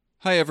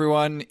Hi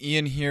everyone,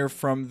 Ian here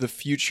from the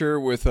future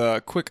with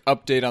a quick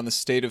update on the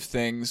state of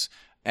things.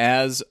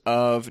 As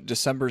of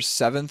December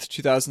 7th,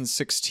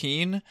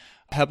 2016,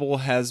 Pebble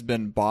has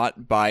been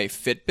bought by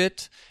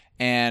Fitbit,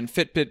 and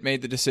Fitbit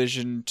made the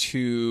decision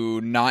to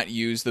not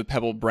use the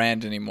Pebble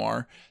brand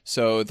anymore.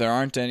 So there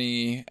aren't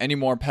any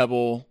more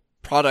Pebble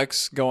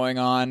products going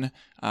on.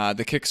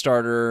 The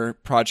Kickstarter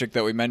project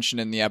that we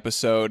mentioned in the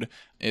episode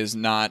is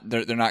not,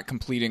 they're not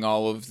completing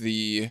all of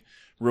the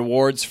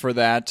rewards for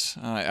that.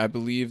 I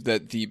believe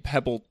that the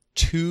Pebble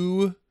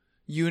 2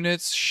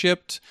 units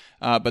shipped,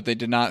 but they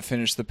did not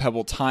finish the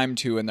Pebble Time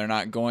 2, and they're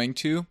not going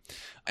to.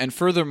 And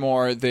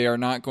furthermore, they are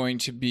not going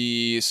to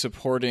be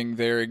supporting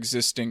their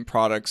existing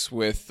products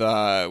with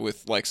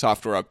like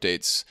software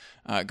updates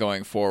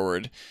going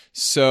forward.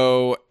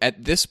 So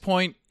at this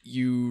point,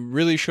 you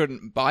really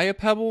shouldn't buy a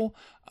Pebble,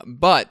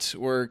 but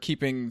we're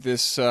keeping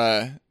this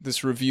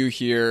review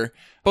here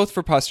both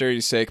for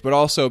posterity's sake, but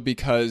also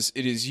because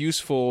it is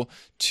useful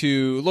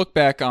to look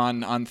back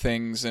on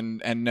things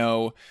and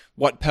know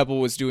what Pebble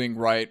was doing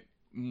right,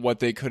 what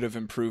they could have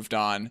improved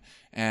on,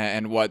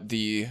 and what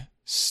the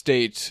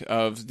state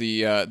of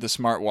the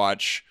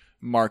smartwatch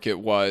market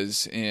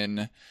was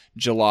in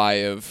July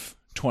of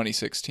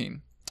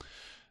 2016.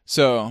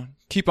 So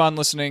keep on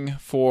listening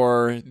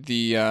for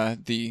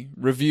the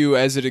review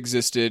as it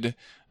existed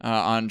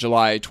on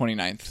July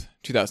 29th,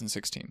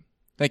 2016.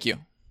 Thank you.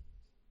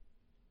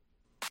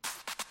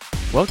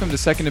 Welcome to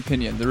Second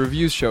Opinion, the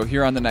reviews show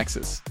here on the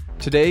Nexus.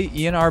 Today,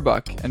 Ian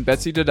Arbuck and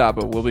Betsy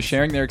Dadaba will be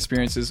sharing their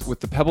experiences with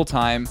the Pebble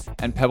Time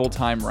and Pebble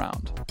Time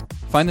Round.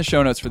 Find the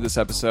show notes for this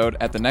episode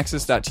at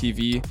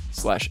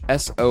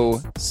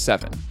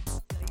thenexus.tv/SO7.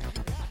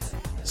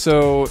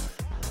 So,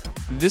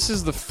 this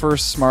is the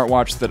first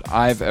smartwatch that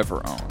I've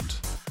ever owned,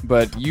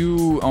 but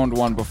you owned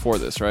one before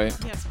this, right?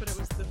 Yes, but it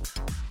was the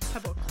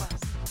Pebble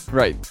Classic.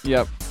 Right,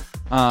 yep.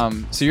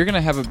 So you're going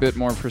to have a bit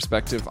more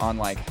perspective on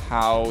like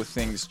how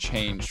things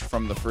changed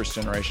from the first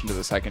generation to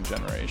the second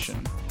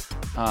generation.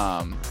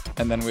 And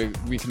then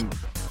we can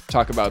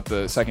talk about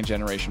the second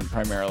generation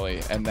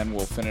primarily, and then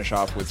we'll finish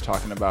off with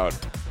talking about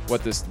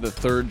what the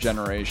third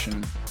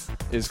generation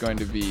is going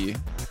to be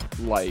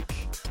like,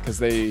 because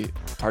they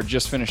are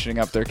just finishing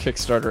up their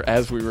Kickstarter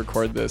as we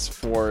record this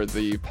for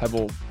the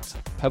Pebble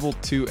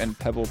 2 and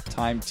Pebble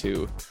Time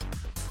 2,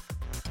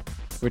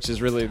 which is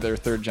really their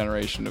third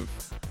generation of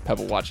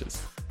Pebble watches,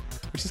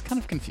 which is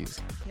kind of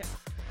confusing. Yeah.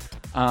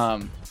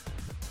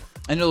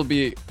 And it'll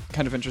be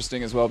kind of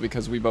interesting as well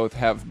because we both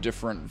have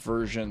different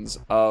versions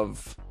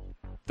of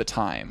the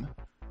Time.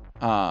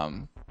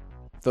 Though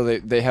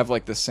they have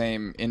like the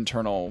same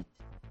internal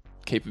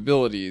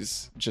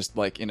capabilities, just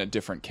like in a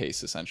different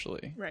case,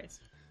 essentially. Right.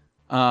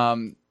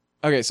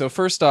 Okay, so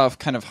first off,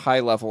 kind of high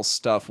level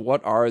stuff.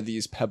 What are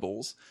these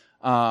Pebbles?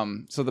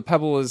 So the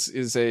Pebble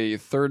is a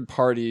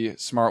third-party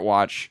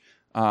smartwatch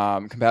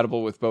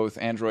compatible with both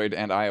Android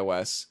and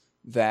iOS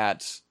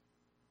that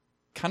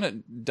kind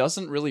of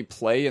doesn't really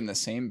play in the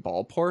same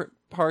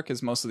ballpark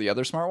as most of the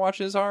other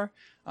smartwatches are.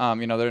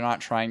 They're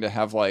not trying to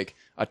have like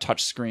a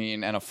touch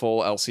screen and a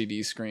full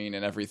LCD screen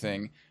and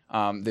everything.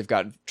 They've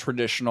got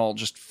traditional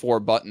just 4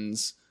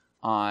 buttons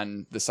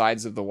on the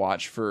sides of the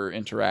watch for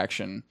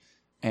interaction,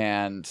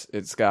 and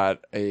it's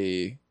got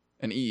an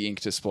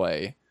e-ink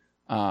display.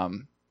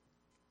 And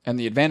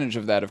the advantage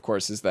of that, of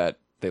course, is that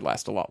they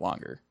last a lot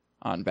longer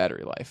on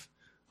battery life.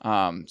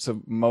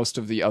 So most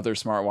of the other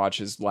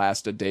smartwatches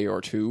last a day or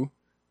two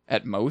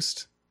at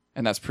most,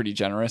 and that's pretty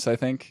generous, I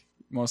think,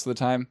 most of the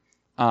time.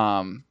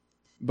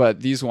 But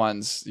these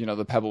ones,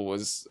 the Pebble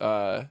was,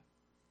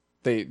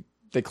 they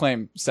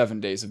claim 7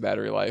 days of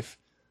battery life.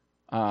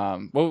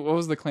 What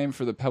was the claim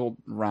for the Pebble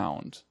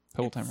Round?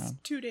 Pebble Time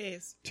Round? 2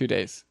 days. 2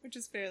 days. Which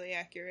is fairly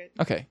accurate.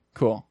 Okay,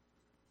 cool.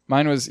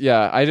 Mine was,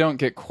 I don't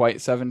get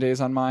quite 7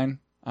 days on mine.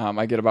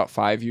 I get about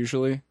 5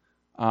 usually.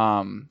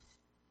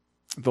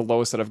 The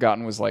lowest that I've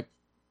gotten was like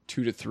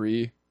 2 to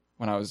 3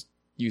 when I was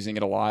using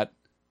it a lot.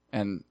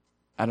 And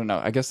I don't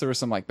know, I guess there were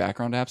some like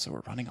background apps that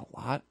were running a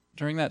lot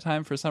during that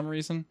time for some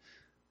reason.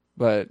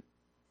 But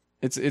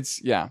it's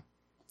a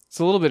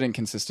little bit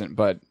inconsistent,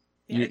 but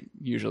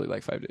usually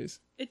like 5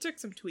 days. It took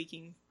some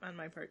tweaking on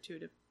my part too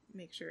to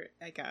make sure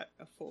I got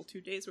a full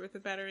 2 days worth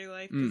of battery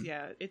life.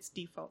 Because its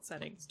default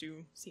settings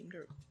do seem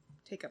to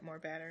take up more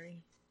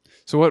battery.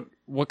 So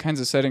what kinds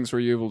of settings were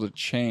you able to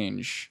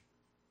change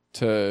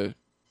to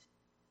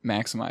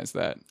maximize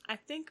that? I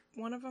think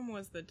one of them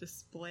was the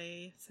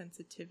display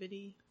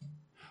sensitivity.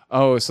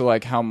 Oh, so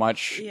like how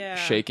much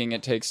shaking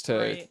it takes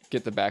to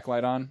get the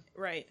backlight on?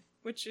 Right.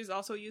 Which is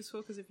also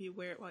useful because if you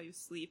wear it while you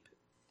sleep,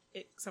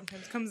 it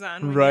sometimes comes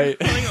on when you're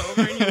pulling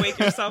over and you wake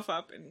yourself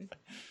up. And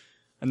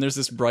there's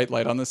this bright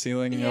light on the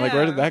ceiling and you're like,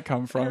 where did that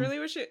come from? I really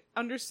wish it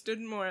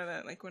understood more of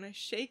that. Like when I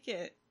shake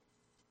it,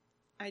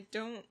 I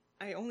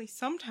only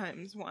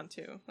sometimes want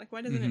to. Like,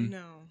 why doesn't it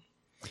know?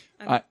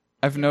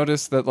 I've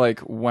noticed that like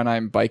when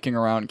I'm biking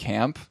around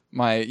camp,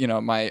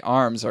 my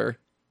arms are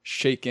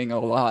shaking a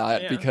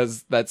lot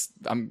because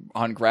I'm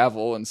on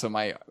gravel, and so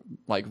my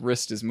like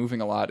wrist is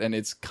moving a lot, and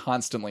it's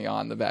constantly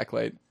on the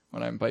backlight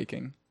when I'm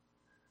biking.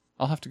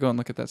 I'll have to go and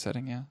look at that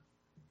setting. Yeah.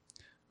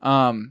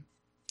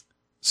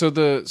 So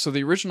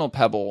the original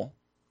Pebble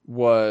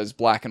was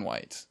black and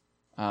white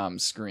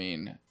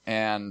screen.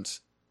 And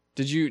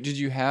did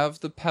you have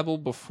the Pebble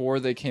before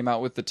they came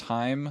out with the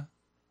Time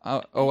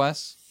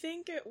OS? I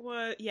think it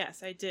was,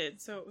 yes, I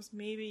did. So it was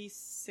maybe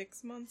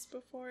 6 months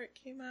before it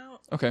came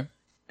out. Okay.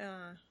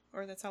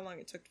 Or that's how long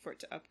it took for it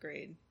to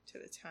upgrade to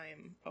the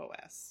Time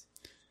OS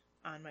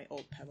on my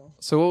old Pebble.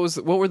 So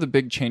what were the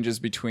big changes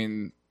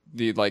between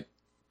the like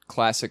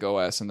classic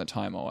OS and the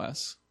Time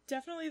OS?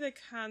 Definitely the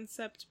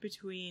concept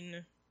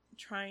between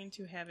trying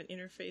to have an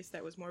interface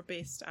that was more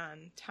based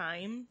on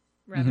time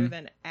rather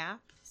than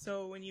app.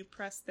 So when you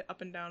press the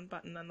up and down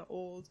button on the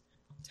old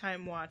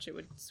Time Watch, it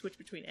would switch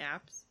between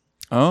apps.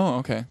 Oh,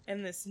 okay.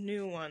 And this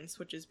new one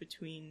switches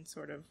between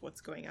sort of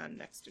what's going on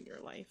next in your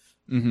life.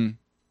 Mm-hmm.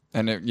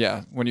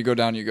 And when you go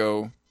down, you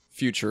go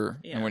future,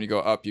 and when you go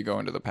up, you go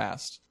into the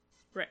past.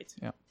 Right.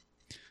 Yeah.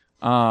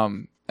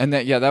 And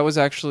that was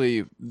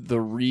actually the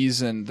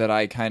reason that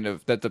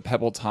that the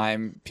Pebble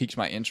Time piqued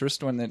my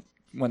interest when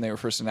they were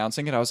first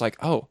announcing it. I was like,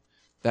 oh,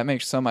 that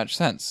makes so much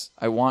sense.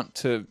 I want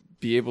to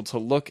be able to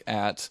look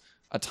at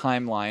a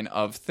timeline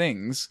of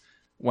things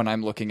when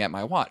I'm looking at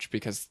my watch,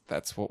 because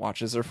that's what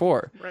watches are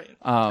for. Right.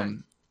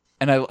 And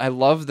I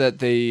love that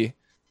they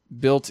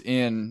built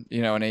in,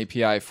 an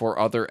API for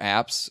other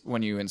apps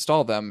when you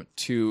install them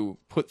to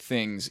put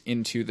things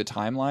into the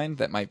timeline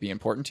that might be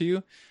important to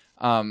you.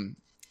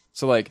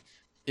 So like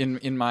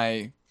in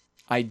my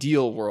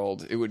ideal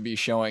world, it would be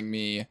showing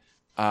me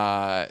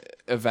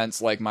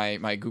events like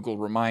my Google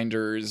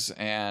reminders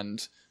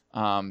and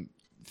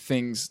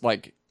things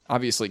like,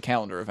 obviously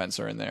calendar events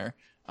are in there.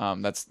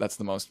 That's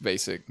the most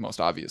basic,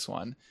 most obvious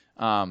one.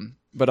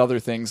 But other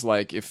things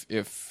like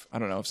if I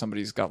don't know, if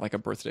somebody's got like a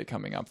birthday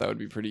coming up, that would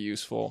be pretty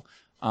useful.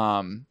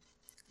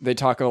 They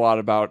talk a lot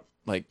about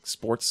like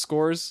sports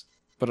scores,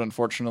 but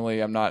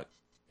unfortunately I'm not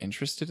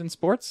interested in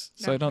sports,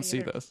 so I don't see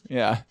those.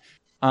 Yeah.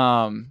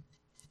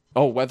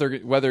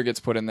 Weather gets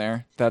put in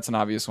there. That's an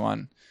obvious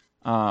one.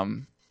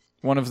 One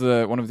of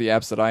the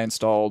apps that I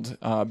installed,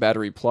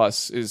 Battery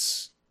Plus,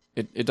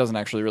 it doesn't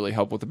actually really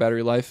help with the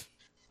battery life.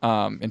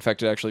 In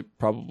fact, it actually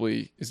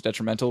probably is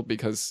detrimental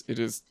because it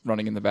is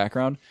running in the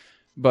background.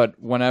 But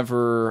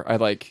whenever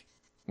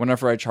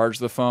I charge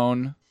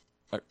the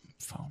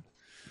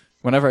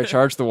whenever I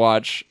charge the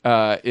watch,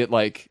 it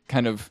like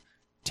kind of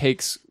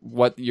takes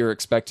what your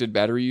expected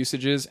battery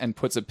usage is and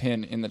puts a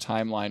pin in the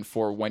timeline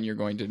for when you're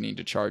going to need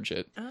to charge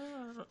it,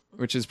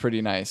 which is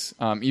pretty nice.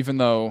 Even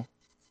though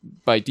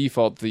by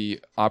default the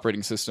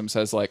operating system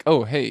says like,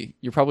 oh, hey,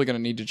 you're probably going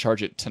to need to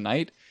charge it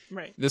tonight.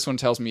 Right. This one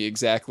tells me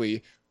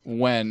exactly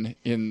when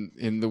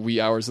in the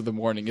wee hours of the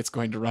morning it's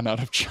going to run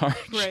out of charge.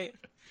 Right.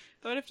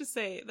 Though I'd have to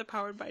say the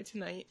powered by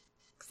tonight,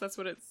 because that's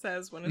what it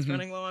says when it's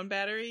running low on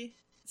battery.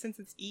 Since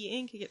it's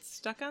e-ink, it gets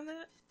stuck on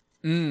that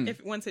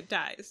once it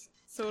dies.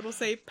 So it'll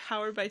say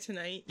powered by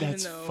tonight,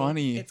 That's even though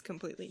funny. It's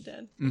completely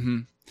dead. Mm-hmm.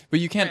 But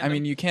you can,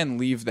 Random. you can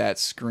leave that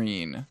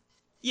screen.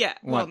 Yeah,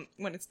 well,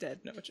 when it's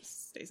dead, no, it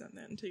just stays on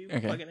that until you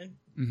plug it in.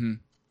 Mm-hmm.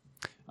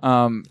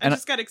 I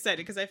just got excited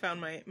because I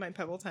found my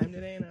Pebble Time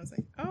today, and I was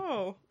like,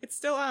 oh, it's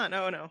still on.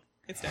 Oh, no,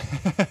 it's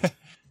dead.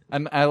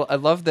 And I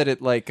love that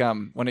it, like,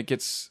 when it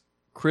gets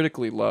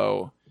critically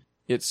low,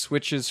 it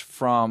switches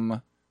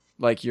from,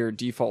 like, your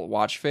default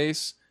watch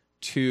face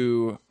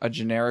to a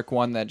generic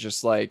one that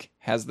just, like,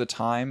 has the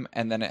time,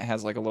 and then it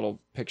has, like, a little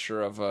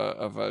picture of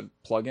a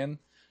plugin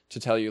to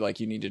tell you, like,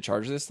 you need to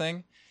charge this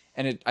thing.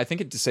 And I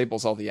think it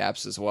disables all the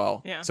apps as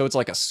well. Yeah. So it's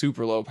like a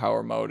super low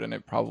power mode, and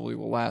it probably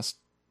will last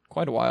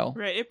quite a while.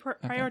 Right. It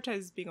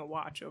prioritizes being a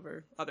watch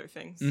over other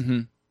things.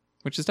 Mm-hmm.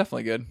 Which is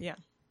definitely good. Yeah.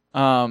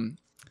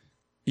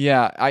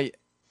 Yeah. I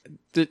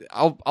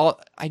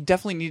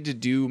definitely need to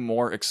do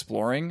more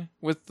exploring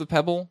with the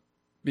Pebble,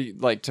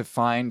 to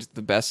find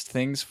the best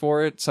things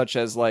for it, such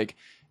as like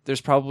there's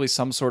probably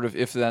some sort of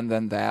if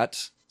then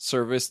that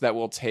service that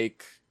will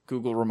take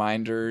Google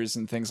reminders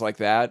and things like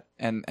that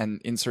and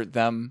insert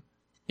them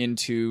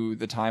into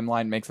the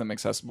timeline, make them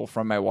accessible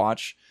from my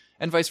watch,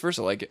 and vice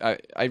versa. Like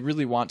I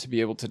really want to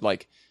be able to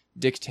like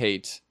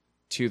dictate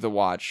to the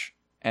watch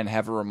and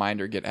have a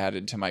reminder get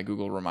added to my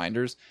Google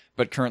reminders,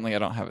 but currently I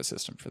don't have a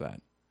system for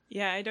that.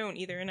 Yeah, I don't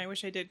either, and I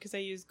wish I did because I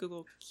use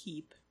Google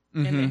Keep,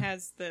 and it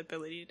has the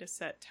ability to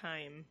set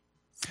time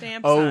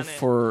stamps on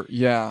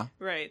it.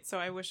 Right. So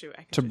I wish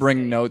I could to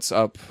bring notes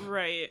up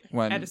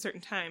at a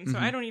certain time. So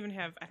I don't even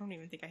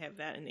think I have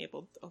that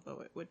enabled,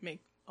 although it would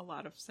make a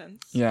lot of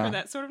sense for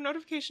that sort of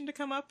notification to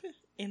come up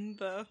in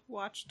the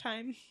watch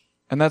time.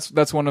 And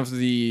that's one of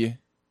the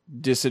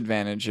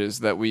disadvantages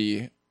that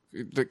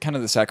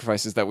the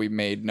sacrifices that we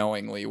made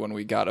knowingly when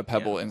we got a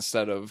Pebble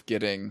instead of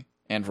getting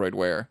Android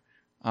Wear.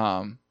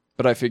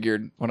 But I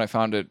figured when I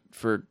found it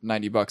for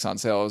 $90 on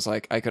sale, I was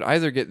like, I could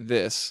either get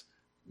this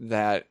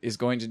that is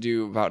going to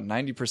do about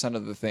 90%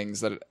 of the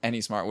things that any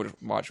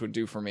smartwatch would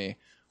do for me,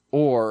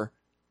 or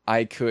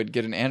I could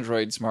get an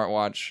Android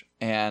smartwatch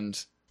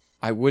and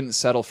I wouldn't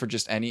settle for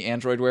just any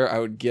Android Wear. I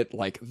would get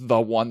like the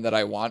one that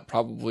I want,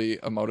 probably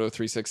a Moto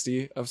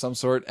 360 of some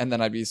sort, and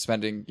then I'd be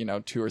spending,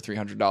 $200 or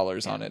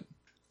 $300 on it.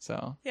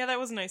 So yeah, that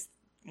was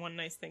one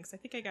nice thing. 'Cause I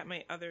think I got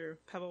my other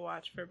Pebble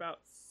Watch for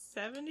about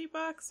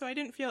 $70, so I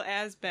didn't feel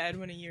as bad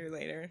when a year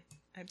later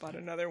I bought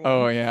another one.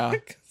 Oh yeah,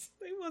 it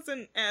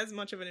wasn't as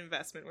much of an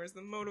investment. Whereas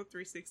the Moto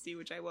 360,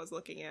 which I was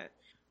looking at,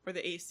 or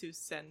the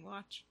Asus Zen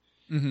watch.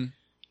 Mm-hmm.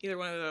 Either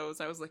one of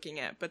those I was looking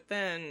at. But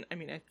then,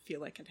 I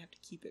feel like I'd have to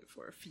keep it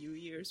for a few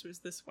years, whereas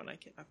this one I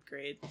can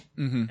upgrade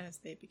as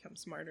they become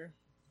smarter.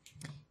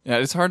 Yeah,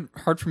 it's hard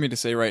for me to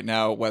say right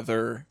now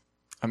whether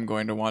I'm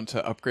going to want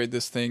to upgrade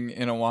this thing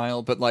in a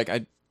while, but like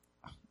at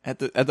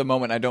the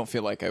moment I don't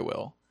feel like I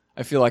will.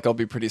 I feel like I'll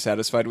be pretty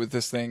satisfied with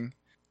this thing.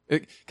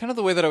 Kind of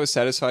the way that I was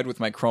satisfied with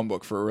my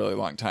Chromebook for a really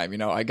long time.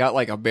 I got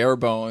like a bare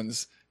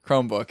bones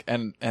Chromebook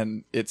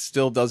and it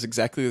still does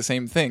exactly the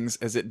same things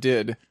as it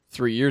did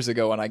 3 years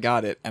ago when I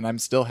got it, and I'm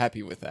still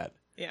happy with that.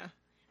 Yeah.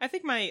 I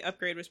think my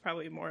upgrade was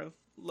probably more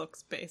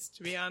looks based,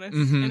 to be honest.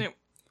 Mm-hmm. And it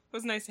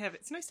was nice to have it.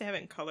 It's nice to have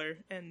it in color,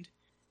 and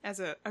as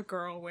a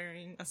girl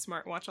wearing a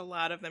smartwatch, a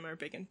lot of them are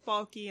big and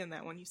bulky, and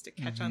that one used to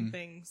catch on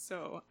things,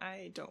 so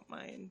I don't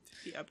mind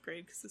the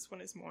upgrade because this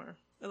one is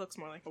it looks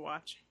more like a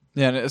watch.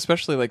 Yeah, and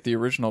especially like the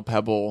original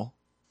Pebble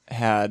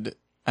had,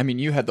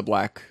 you had the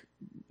black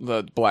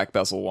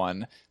bezel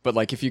one, but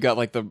like if you got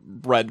like the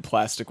red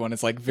plastic one,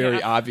 it's like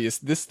very obvious.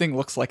 This thing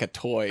looks like a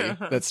toy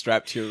that's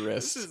strapped to your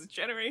wrist. This is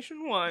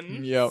generation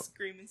 1. Yep.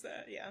 Screaming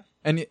that, yeah.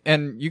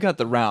 And you got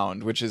the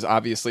round, which is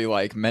obviously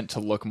like meant to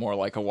look more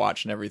like a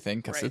watch and everything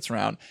because right. it's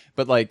round.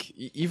 But like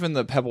even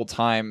the Pebble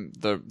Time,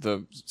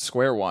 the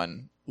square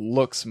one,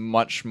 looks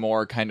much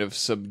more kind of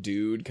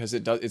subdued because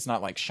it's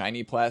not like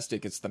shiny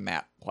plastic, it's the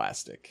matte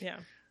plastic. Yeah.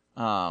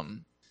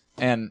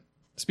 And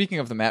speaking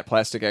of the matte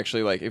plastic,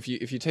 actually, like if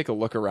you take a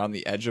look around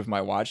the edge of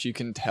my watch, you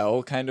can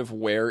tell kind of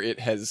where it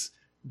has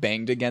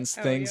banged against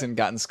things and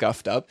gotten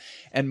scuffed up.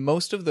 And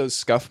most of those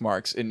scuff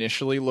marks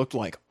initially looked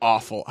like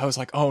awful. I was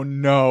like, oh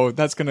no,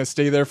 that's gonna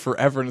stay there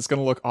forever and it's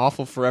gonna look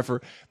awful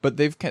forever. But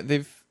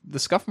the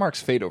scuff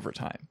marks fade over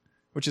time,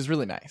 which is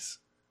really nice.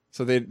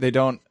 So they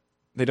don't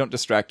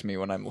distract me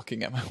when I'm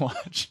looking at my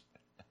watch.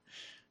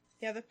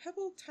 Yeah, the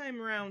Pebble Time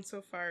round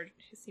so far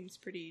seems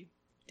pretty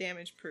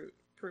damage proof,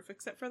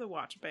 except for the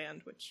watch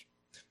band, which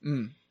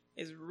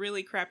is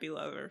really crappy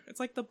leather. It's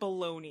like the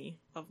baloney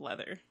of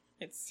leather.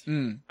 It's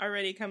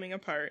already coming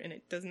apart, and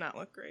it does not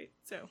look great.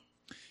 So,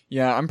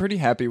 yeah, I'm pretty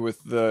happy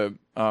with the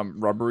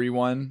rubbery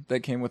one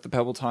that came with the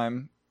Pebble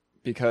Time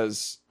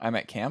because I'm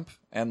at camp,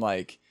 and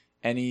like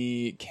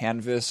any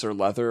canvas or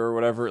leather or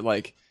whatever,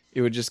 like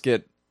it would just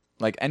get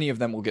like any of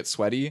them will get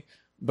sweaty.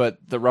 But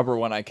the rubber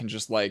one, I can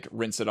just like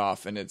rinse it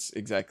off, and it's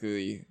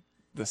exactly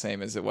the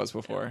same as it was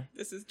before.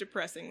 This is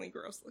depressingly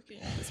gross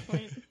looking at this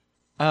point.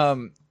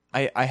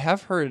 I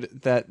have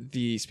heard that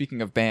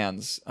speaking of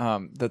bands,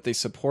 that they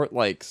support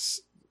like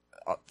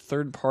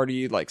third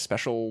party like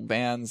special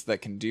bands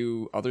that can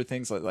do other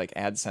things like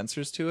add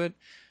sensors to it.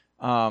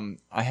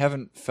 I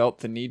haven't felt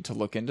the need to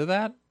look into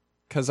that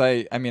because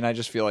I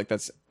just feel like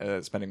that's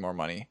spending more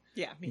money.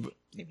 Yeah,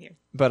 same here.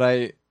 But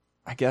I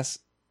guess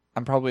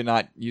I'm probably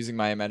not using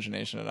my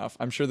imagination enough.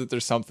 I'm sure that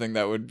there's something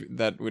that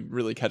would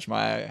really catch my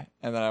eye,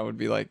 and then I would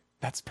be like,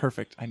 that's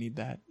perfect. I need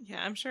that.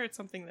 Yeah, I'm sure it's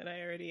something that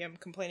I already am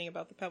complaining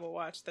about the Pebble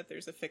Watch, that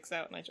there's a fix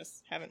out, and I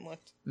just haven't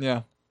looked.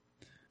 Yeah.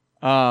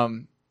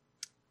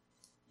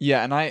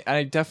 Yeah, and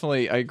I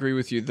definitely agree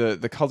with you.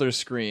 The color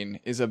screen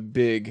is a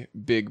big,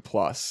 big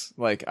plus.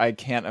 Like, I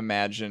can't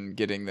imagine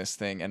getting this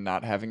thing and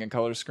not having a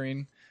color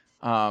screen.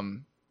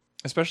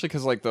 Especially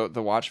because like the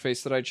watch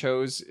face that I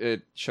chose,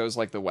 it shows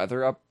like the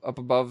weather up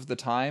above the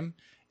time,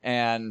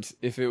 and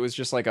if it was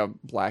just like a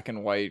black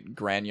and white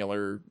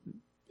granular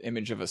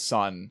image of a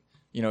sun,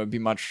 it'd be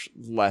much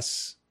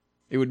less.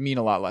 It would mean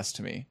a lot less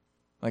to me.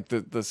 Like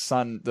the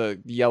sun,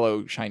 the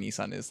yellow shiny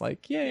sun is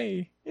like,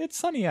 yay, it's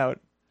sunny out.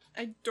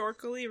 I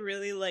dorkily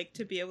really like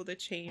to be able to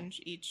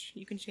change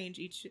you can change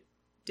each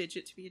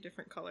digit to be a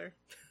different color.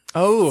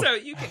 Oh, so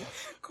you can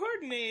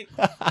coordinate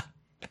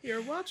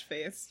your watch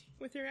face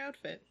with your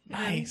outfit.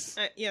 Nice.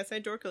 Yes, I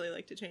dorkily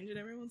like to change it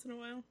every once in a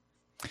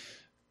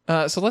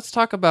while. So let's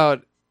talk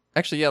about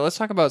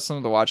some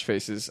of the watch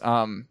faces.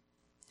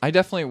 I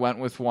definitely went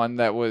with one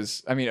that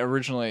was,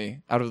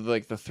 originally out of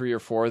like the 3 or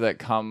 4 that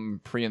come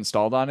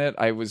pre-installed on it,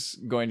 I was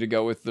going to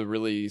go with the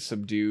really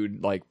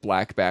subdued like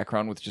black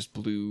background with just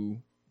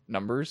blue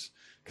numbers.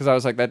 Because I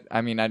was like that,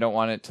 I don't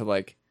want it to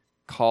like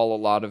call a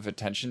lot of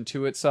attention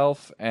to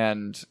itself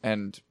and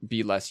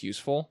be less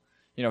useful.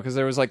 Because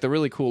there was like the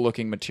really cool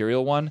looking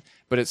material one,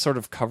 but it sort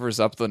of covers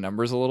up the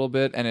numbers a little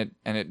bit, and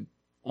it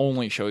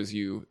only shows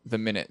you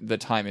the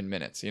time in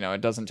minutes.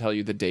 It doesn't tell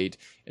you the date.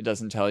 It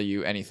doesn't tell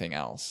you anything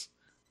else.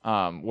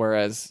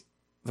 Whereas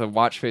the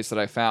watch face that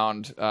I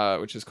found,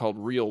 which is called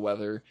Real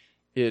Weather,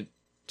 it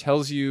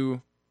gives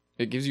you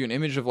an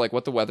image of like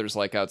what the weather's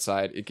like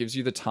outside. It gives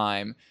you the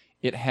time.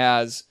 It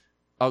has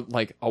a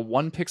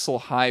 1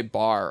 pixel high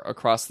bar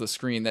across the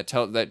screen that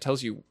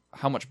tells you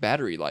how much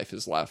battery life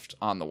is left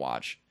on the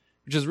watch,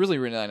 which is really,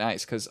 really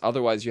nice because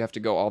otherwise you have to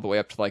go all the way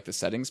up to like the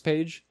settings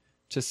page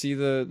to see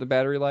the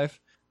battery life.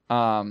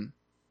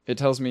 It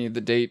tells me the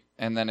date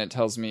and then it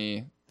tells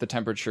me the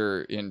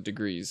temperature in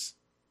degrees.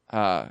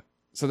 So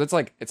that's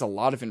like, it's a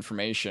lot of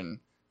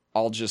information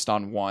all just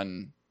on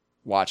one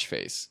watch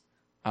face.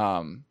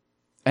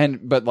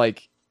 But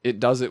like it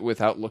does it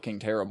without looking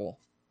terrible.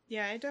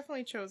 Yeah, I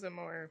definitely chose a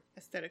more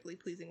aesthetically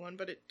pleasing one,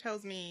 but it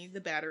tells me the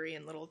battery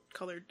in little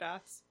colored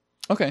dots.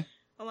 Okay.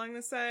 Along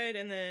the side,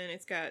 and then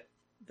it's got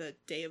the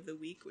day of the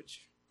week,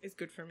 which is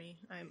good for me.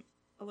 I'm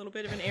a little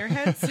bit of an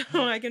airhead,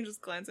 so I can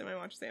just glance at my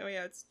watch and say, oh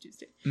yeah, it's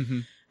Tuesday. Mm-hmm.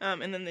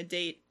 And then the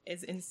date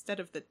is instead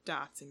of the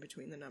dots in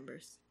between the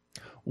numbers.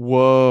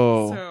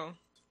 Whoa. So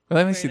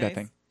let me see that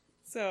thing.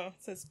 So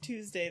it says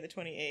Tuesday the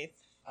 28th.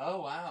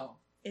 Oh, wow.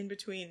 In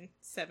between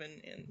 7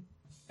 and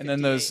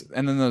 58.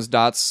 And then those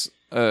dots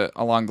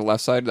along the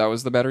left side, that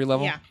was the battery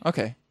level? Yeah.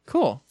 Okay,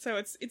 cool. So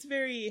it's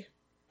very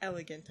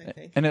elegant, I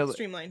think. And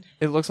streamlined.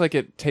 It looks like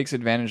it takes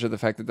advantage of the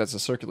fact that that's a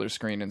circular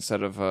screen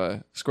instead of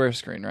a square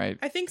screen, right?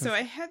 I think so.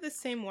 I had the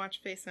same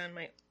watch face on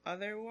my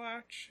other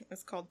watch.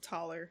 It's called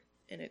Taller,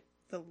 and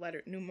the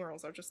letter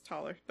numerals are just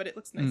taller, but it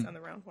looks nice on the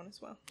round one as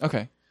well.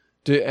 Okay.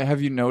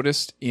 Have you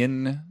noticed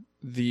in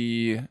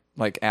the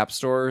like App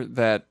Store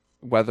that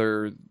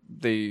whether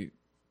they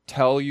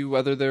tell you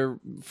whether they're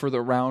for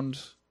the round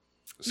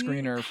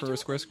screen or for a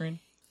square screen?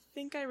 I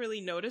think I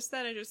really noticed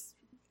that. I just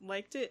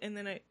liked it, and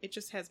then it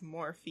just has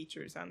more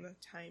features on the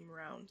time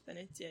round than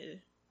it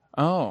did.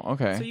 Oh,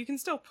 okay. So you can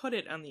still put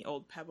it on the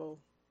old Pebble.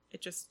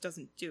 It just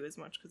doesn't do as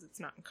much because it's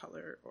not in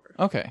color or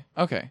Okay.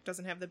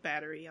 doesn't have the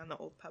battery on the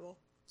old Pebble.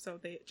 So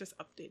they just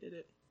updated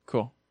it.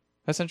 Cool.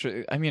 That's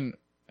interesting. I mean,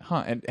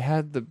 it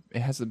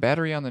has the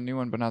battery on the new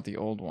one, but not the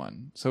old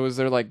one. So is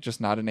there like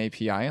just not an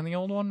API on the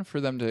old one for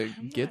them to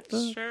get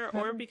the? Sure,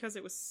 battery? or because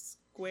it was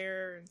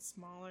square and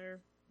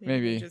smaller.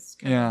 Maybe. They just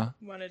kinda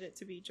wanted it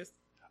to be just.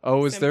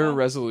 Oh, is there a simple.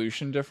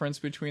 resolution difference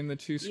between the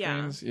two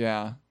screens?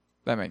 Yeah,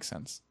 that makes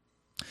sense.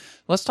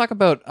 Let's talk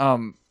about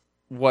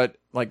what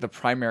like the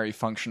primary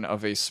function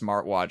of a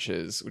smartwatch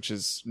is, which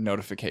is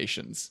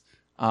notifications.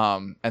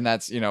 And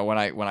that's when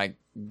I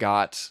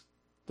got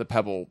the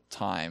Pebble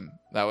Time,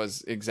 that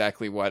was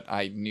exactly what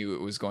I knew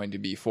it was going to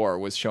be for,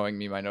 was showing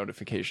me my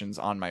notifications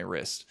on my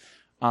wrist.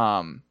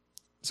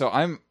 So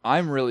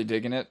I'm really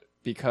digging it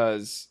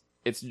because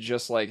it's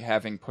just like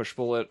having Push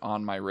Bullet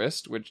on my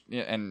wrist, which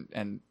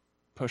and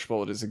Push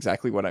Bullet is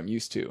exactly what I'm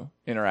used to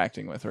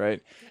interacting with,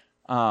 right?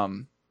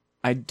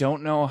 I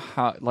don't know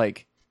how,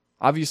 like,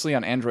 obviously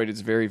on Android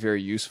it's very,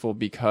 very useful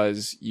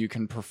because you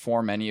can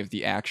perform any of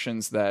the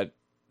actions that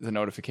the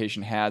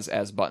notification has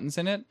as buttons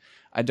in it.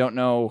 I don't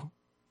know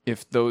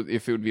if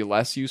it would be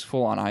less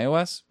useful on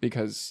iOS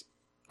because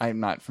I'm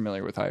not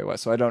familiar with iOS,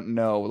 so I don't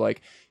know,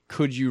 like,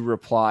 could you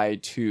reply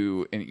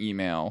to an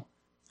email?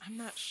 I'm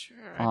not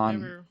sure.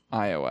 On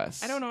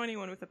iOS. I don't know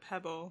anyone with a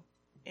Pebble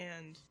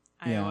and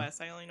iOS.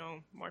 I only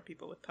know more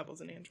people with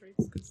Pebbles and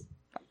Androids. Cause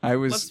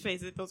let's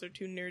face it, those are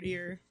two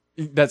nerdier.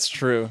 That's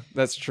true.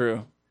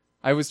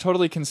 I was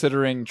totally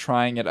considering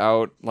trying it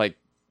out, like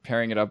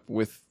pairing it up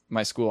with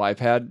my school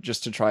iPad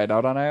just to try it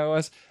out on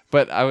iOS,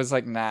 but I was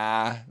like,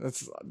 nah,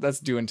 that's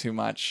doing too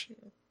much.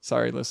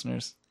 Sorry,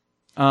 listeners.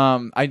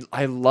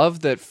 I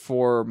love that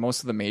for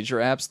most of the major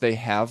apps, they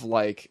have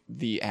like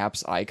the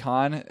app's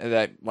icon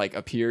that like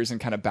appears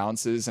and kind of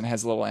bounces and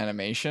has a little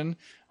animation.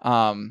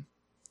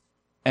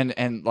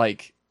 And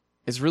like,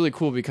 it's really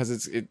cool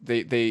because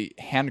they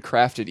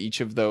handcrafted each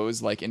of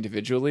those like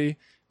individually.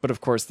 But of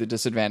course, the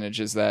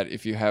disadvantage is that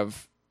if you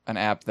have an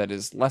app that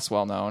is less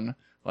well known,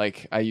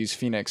 like I use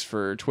Phoenix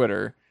for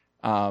Twitter,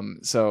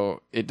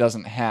 so it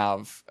doesn't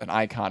have an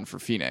icon for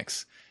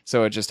Phoenix.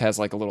 So it just has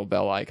like a little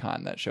bell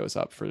icon that shows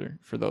up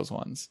for those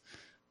ones.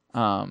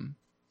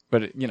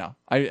 But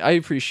I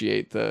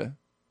appreciate the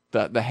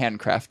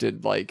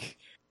handcrafted like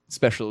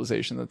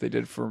specialization that they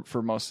did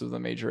for most of the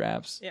major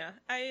apps. Yeah,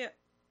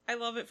 I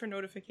love it for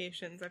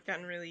notifications. I've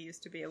gotten really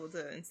used to be able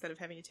to, instead of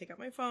having to take out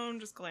my phone,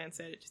 just glance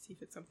at it to see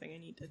if it's something I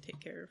need to take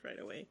care of right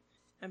away.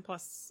 And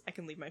plus, I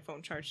can leave my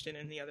phone charged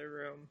in the other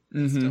room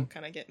and still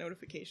kind of get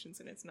notifications,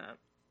 and it's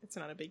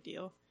not a big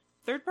deal.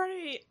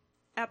 Third-party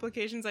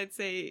applications, I'd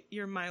say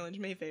your mileage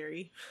may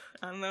vary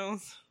on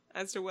those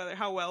as to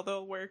how well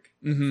they'll work.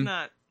 Mm-hmm. It's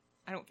not.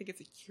 I don't think it's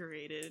a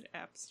curated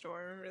app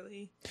store,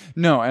 really.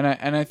 No, and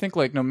I think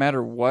like no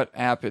matter what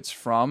app it's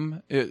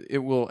from,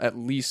 it will at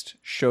least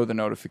show the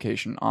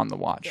notification on the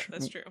watch. Yeah,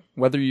 that's true.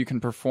 Whether you can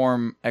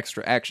perform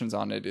extra actions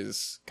on it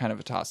is kind of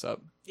a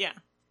toss-up. Yeah,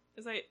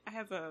 because I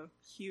have the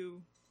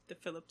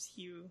Philips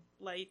Hue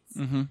lights.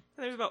 Mm-hmm. And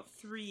there's about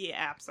 3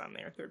 apps on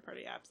there,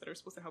 third-party apps, that are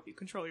supposed to help you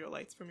control your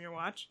lights from your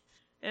watch.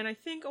 And I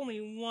think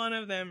only one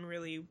of them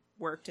really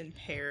worked and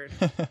paired.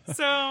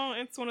 So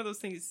it's one of those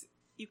things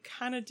you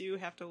kind of do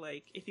have to,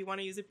 like, if you want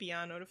to use it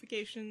beyond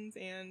notifications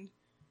and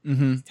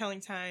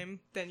telling time,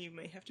 then you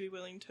may have to be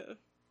willing to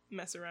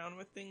mess around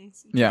with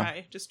things.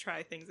 And just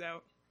try things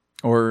out.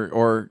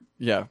 Or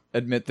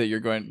admit that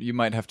you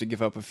might have to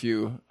give up a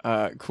few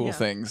cool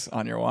things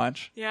on your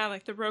watch. Yeah,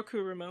 like the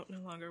Roku remote no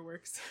longer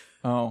works.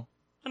 Oh,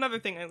 Another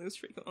thing I lose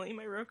frequently,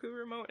 my Roku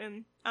remote,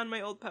 and on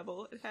my old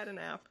Pebble, it had an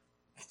app.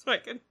 So I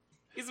could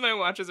use my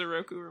watch as a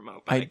Roku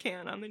remote, but I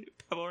can't on the new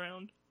Pebble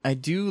Round. I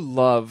do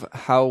love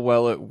how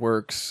well it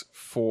works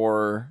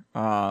for,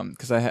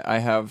 because I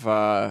have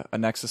a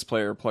Nexus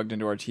player plugged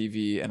into our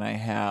TV, and I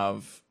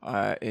have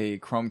a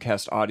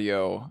Chromecast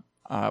audio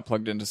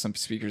plugged into some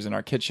speakers in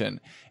our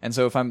kitchen. And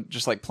so if I'm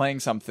just like playing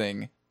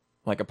something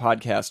like a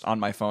podcast on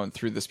my phone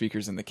through the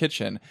speakers in the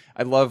kitchen,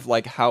 I love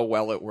like how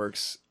well it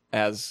works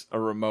as a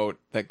remote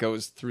that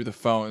goes through the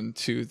phone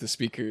to the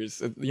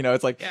speakers. You know,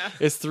 it's like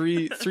it's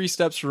three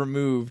steps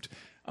removed.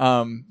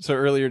 So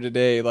earlier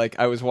today, like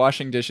I was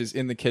washing dishes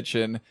in the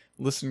kitchen,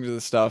 listening to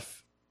the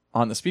stuff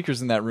on the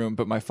speakers in that room,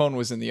 but my phone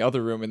was in the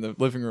other room in the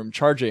living room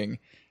charging,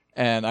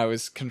 and I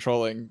was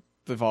controlling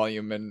the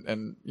volume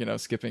and you know,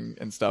 skipping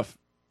and stuff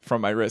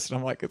from my wrist. And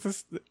I'm like,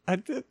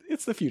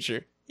 it's the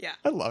future. Yeah.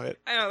 I love it.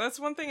 I know, that's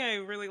one thing I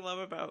really love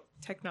about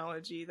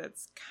technology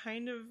that's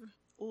kind of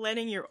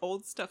letting your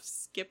old stuff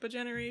skip a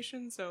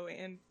generation. So,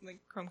 and like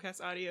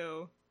Chromecast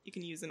audio, you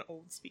can use an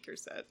old speaker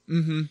set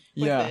with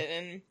it.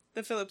 And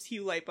the Philips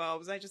Hue light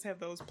bulbs, I just have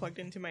those plugged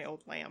into my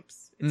old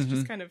lamps. It's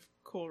just kind of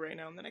cool right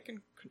now, and then I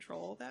can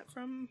control that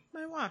from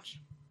my watch.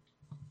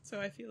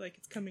 So I feel like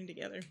it's coming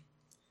together.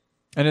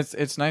 And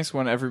it's nice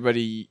when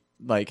everybody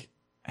like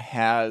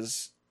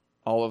has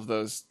all of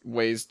those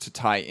ways to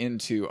tie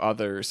into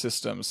other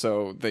systems,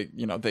 so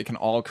they can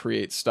all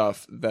create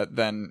stuff that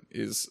then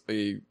is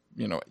a,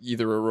 you know,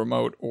 either a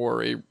remote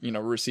or a, you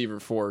know, receiver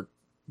for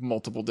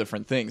multiple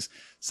different things,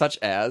 such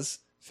as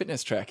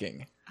fitness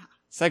tracking.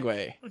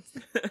 Segway.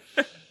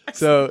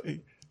 So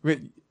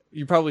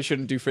you probably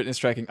shouldn't do fitness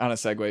tracking on a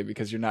Segway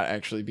because you're not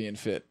actually being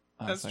fit.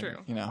 That's true.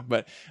 You know,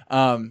 but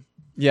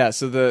yeah.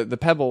 So the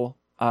Pebble,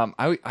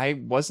 I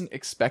wasn't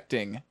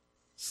expecting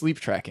sleep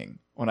tracking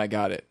when I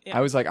got it. Yeah.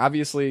 I was like,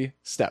 obviously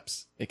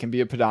steps. It can be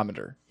a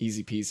pedometer,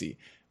 easy peasy.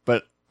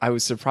 But I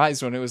was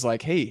surprised when it was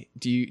like, hey,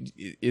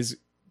 is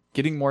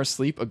getting more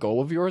sleep a goal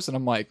of yours? And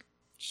I'm like,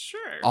 sure.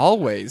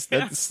 Always.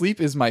 That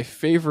sleep is my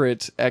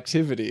favorite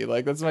activity.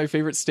 Like, that's my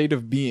favorite state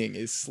of being,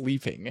 is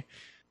sleeping.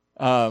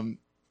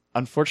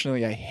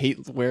 Unfortunately, I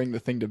hate wearing the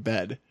thing to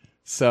bed,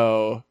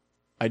 so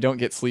I don't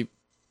get sleep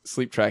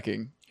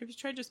tracking. Have you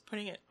tried just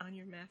putting it on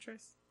your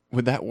mattress?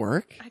 Would that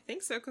work? I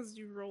think so, because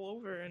you roll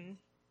over and...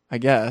 I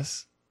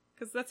guess.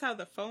 Because that's how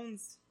the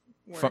phones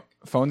work.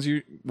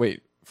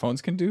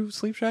 Phones can do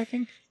sleep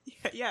tracking?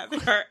 Yeah,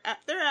 there are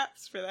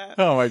apps for that.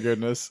 Oh my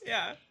goodness.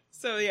 Yeah.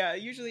 So yeah,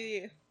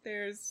 usually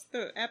there's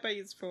the app I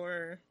use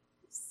for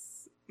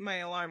my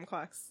alarm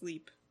clock,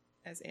 Sleep,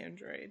 as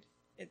Android.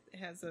 It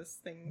has this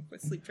thing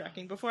with sleep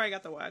tracking. Before I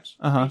got the watch,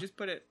 you just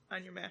put it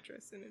on your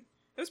mattress, and it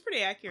was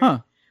pretty accurate. Huh.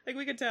 Like,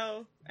 we could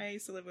tell. I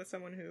used to live with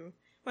someone who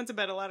went to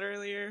bed a lot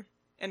earlier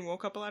and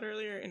woke up a lot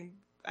earlier, and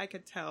I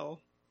could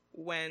tell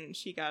when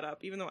she got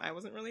up, even though I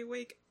wasn't really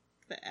awake.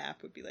 The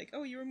app would be like,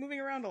 "Oh, you were moving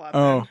around a lot."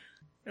 Oh.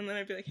 And then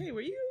I'd be like, "Hey,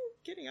 were you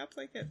getting up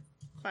like at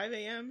 5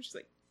 a.m.?" She's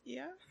like,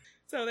 "Yeah."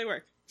 So they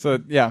work. So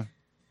yeah.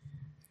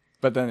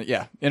 But then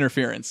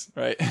interference,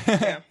 right?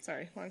 Yeah.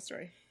 Sorry, long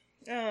story.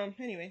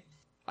 Anyway.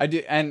 I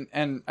do,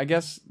 and I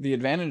guess the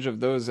advantage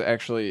of those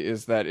actually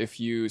is that if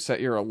you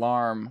set your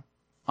alarm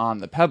on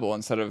the Pebble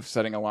instead of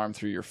setting alarm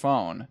through your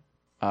phone,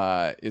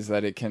 is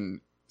that it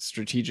can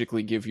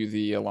strategically give you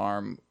the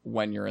alarm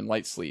when you're in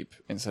light sleep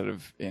instead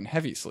of in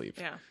heavy sleep.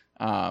 Yeah.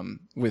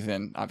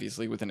 Within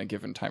a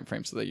given time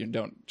frame, so that you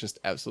don't just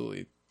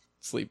absolutely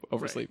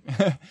oversleep.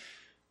 Right.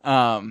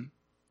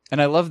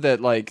 And I love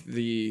that, like,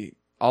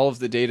 all of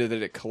the data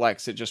that it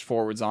collects, it just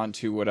forwards on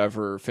to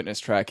whatever fitness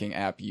tracking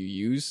app you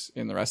use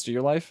in the rest of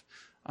your life.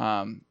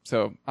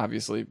 So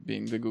obviously,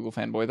 being the Google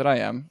fanboy that I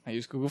am, I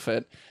use Google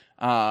Fit.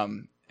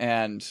 And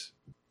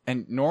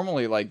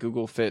normally, like,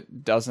 Google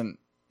Fit doesn't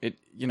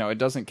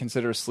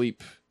consider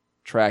sleep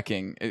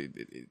tracking.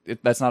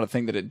 That's not a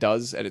thing that it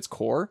does at its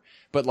core,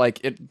 but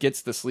like, it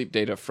gets the sleep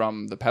data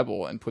from the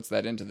Pebble and puts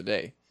that into the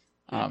day,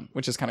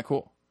 which is kind of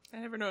cool. I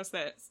never noticed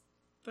that.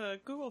 The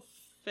Google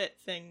Fit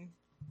thing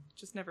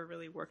just never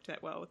really worked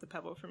that well with the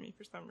Pebble for me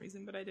for some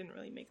reason, but I didn't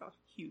really make a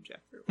huge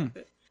effort with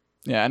it.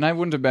 Yeah, and I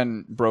wouldn't have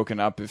been broken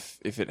up if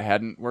it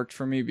hadn't worked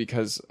for me,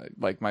 because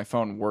like, my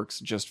phone works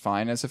just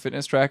fine as a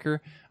fitness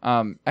tracker.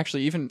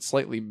 Actually, even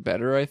slightly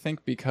better, I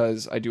think,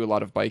 because I do a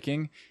lot of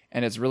biking,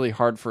 and it's really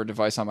hard for a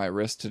device on my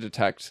wrist to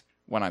detect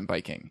when I'm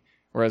biking.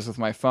 Whereas with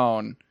my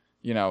phone,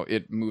 you know,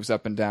 it moves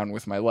up and down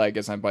with my leg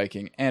as I'm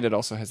biking, and it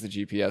also has the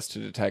GPS to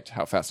detect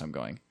how fast I'm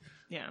going.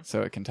 Yeah.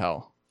 So it can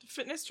tell. The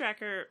fitness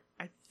tracker,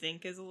 I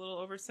think, is a little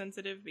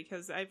oversensitive,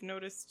 because I've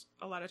noticed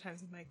a lot of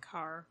times in my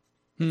car,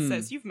 it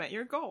says, "You've met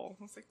your goal."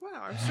 I was like,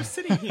 wow, I was just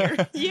sitting here.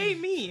 Yay,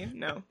 me.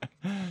 No.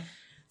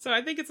 So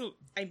I think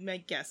my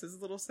guess is a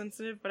little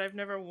sensitive, but I've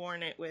never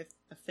worn it with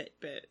a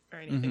Fitbit or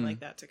anything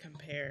like that to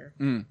compare.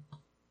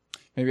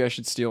 Maybe I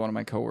should steal one of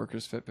my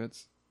coworkers'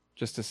 Fitbits.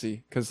 just to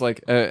see, because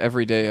like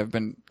every day I've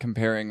been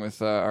comparing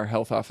with our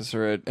health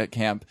officer at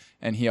camp,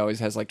 and he always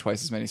has like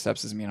twice as many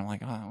steps as me, and I'm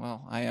like, oh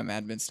well, I am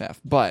admin staff,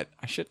 but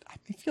I feel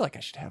like I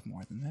should have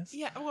more than this.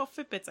 Yeah, well,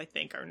 Fitbits I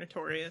think are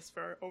notorious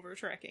for over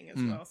tracking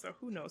as well. So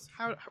who knows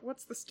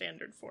what's the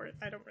standard for it?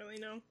 I don't really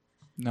know.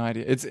 No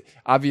idea. It's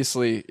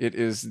obviously it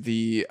is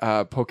the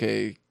Poke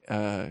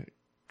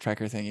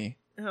tracker thingy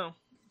Oh,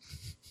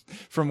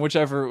 from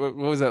whichever, what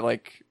was that,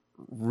 like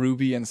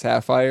Ruby and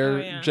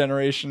Sapphire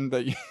generation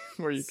that you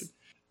where you could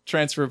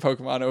transfer a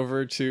Pokemon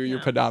over to your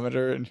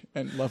pedometer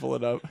and level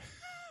it up.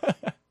 I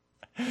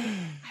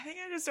think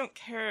I just don't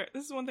care.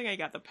 This is one thing I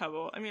got the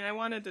Pebble. I mean, I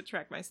wanted to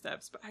track my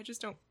steps, but I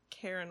just don't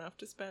care enough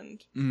to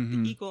spend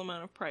the equal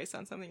amount of price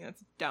on something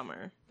that's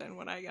dumber than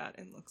what I got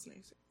and looks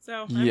nicer.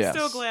 So I'm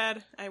still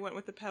glad I went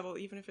with the Pebble,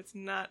 even if it's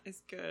not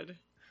as good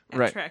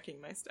at tracking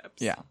my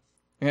steps. Yeah,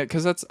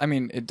 because that's, I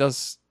mean, it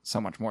does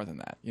so much more than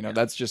that. You know,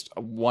 that's just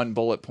one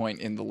bullet point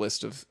in the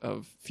list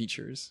of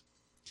features.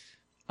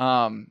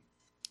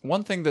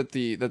 One thing that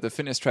the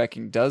fitness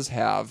tracking does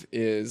have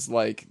is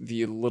like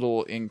the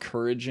little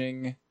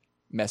encouraging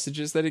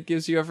messages that it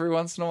gives you every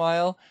once in a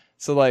while.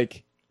 So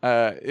like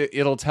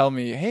it'll tell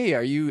me, "Hey,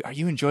 are you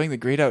enjoying the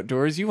great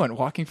outdoors? You went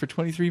walking for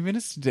 23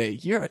 minutes today.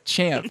 You're a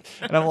champ."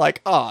 And I'm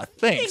like, "Oh,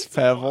 thanks,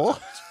 Pebble."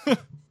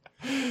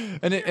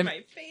 And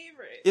my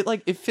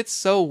favorite. It fits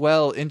so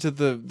well into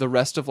the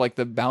rest of like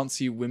the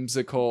bouncy,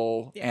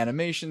 whimsical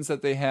animations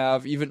that they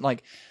have. Even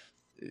like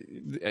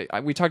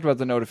we talked about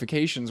the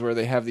notifications where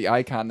they have the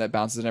icon that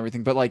bounces and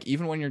everything, but like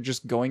even when you're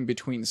just going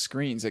between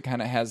screens, it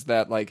kind of has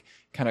that like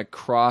kind of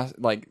cross,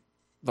 like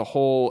the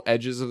whole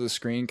edges of the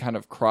screen kind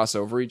of cross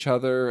over each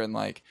other, and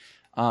like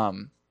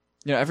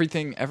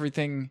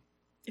everything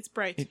it's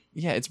bright.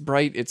 It's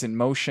bright, it's in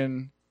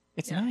motion,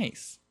 it's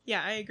nice.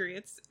 Yeah, I agree.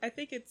 I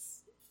think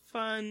it's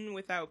fun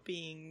without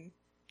being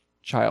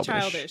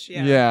childish.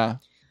 Yeah.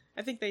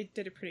 I think they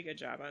did a pretty good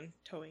job on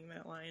towing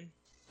that line.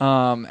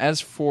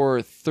 As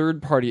for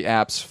third-party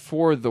apps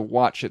for the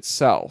watch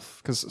itself,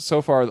 because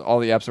so far all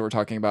the apps that we're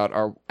talking about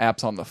are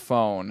apps on the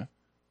phone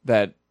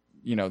that,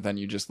 then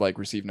you just like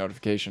receive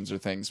notifications or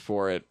things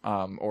for it,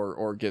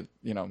 or get,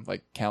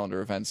 like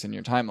calendar events in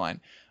your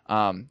timeline.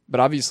 But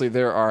obviously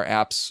there are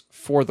apps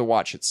for the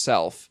watch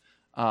itself.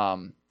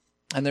 And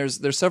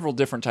there's several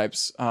different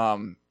types.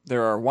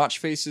 There are watch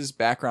faces,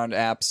 background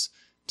apps,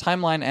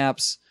 timeline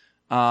apps,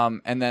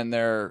 and then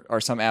there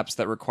are some apps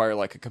that require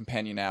like a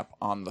companion app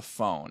on the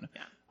phone.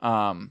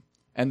 Yeah.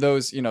 And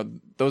those,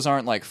 those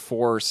aren't like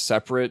 4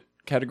 separate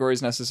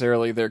categories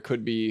necessarily. There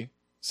could be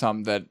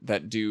some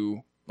that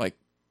do like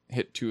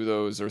hit 2 of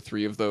those or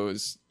 3 of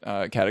those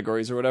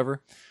categories or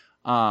whatever.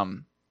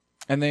 And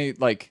they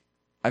like,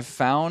 I've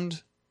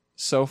found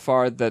so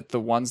far that the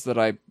ones that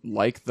I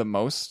like the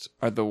most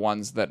are the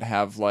ones that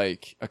have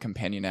like a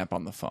companion app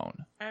on the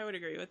phone. I would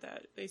agree with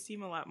that. They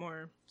seem a lot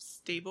more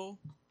stable.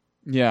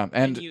 Yeah,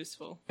 and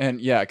useful. And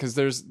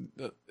because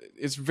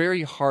it's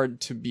very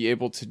hard to be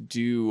able to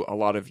do a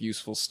lot of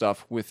useful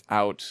stuff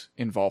without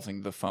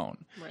involving the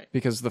phone. Right.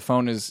 Because the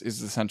phone is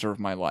the center of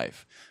my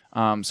life.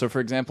 So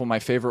for example, my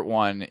favorite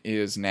one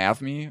is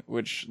NavMe,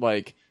 which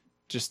like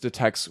just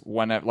detects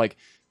whenever, like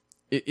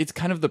it's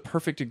kind of the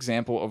perfect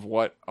example of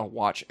what a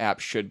watch app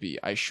should be.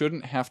 I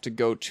shouldn't have to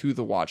go to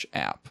the watch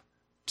app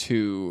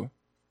to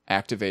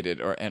activate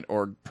it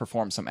or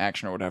perform some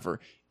action or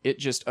whatever. It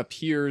just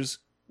appears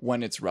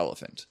when it's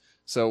relevant.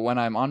 So when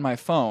I'm on my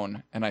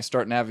phone and I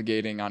start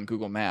navigating on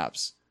Google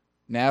Maps,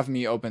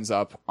 NavMe opens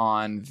up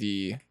on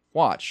the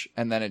watch,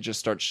 and then it just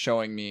starts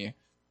showing me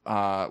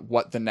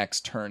what the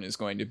next turn is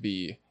going to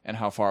be and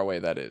how far away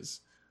that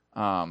is.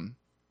 And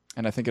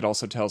I think it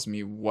also tells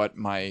me what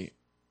my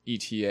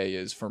ETA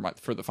is for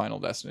the final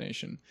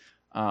destination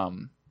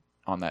on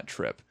that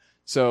trip.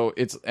 So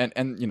it's and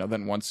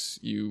then once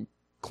you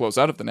close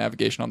out of the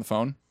navigation on the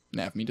phone,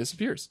 NavMe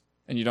disappears.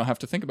 And you don't have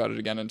to think about it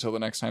again until the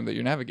next time that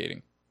you're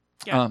navigating.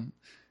 Yeah.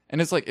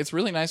 And it's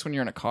really nice when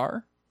you're in a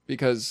car,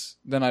 because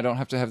then I don't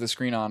have to have the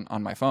screen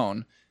on my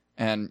phone.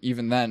 And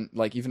even then,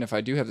 like even if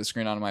I do have the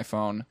screen on my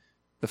phone,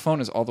 the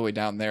phone is all the way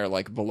down there,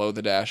 like below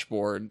the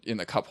dashboard in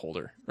the cup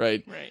holder,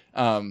 right?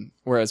 Right.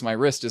 Whereas my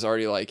wrist is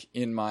already like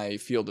in my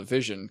field of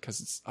vision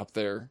because it's up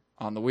there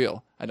on the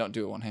wheel. I don't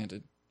do it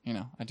one-handed.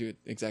 I do it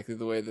exactly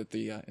the way that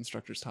the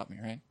instructors taught me,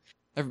 right?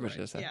 Everybody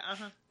does that. Yeah.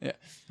 Uh-huh.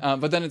 Yeah.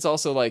 But then it's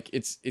also like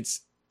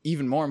it's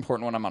even more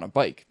important when I'm on a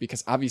bike,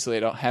 because obviously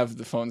I don't have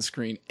the phone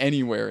screen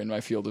anywhere in my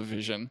field of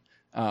vision.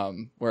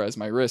 Whereas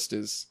my wrist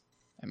is,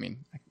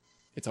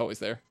 it's always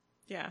there.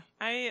 Yeah.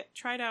 I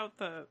tried out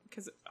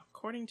because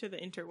according to the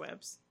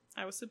interwebs,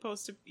 you're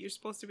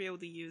supposed to be able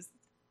to use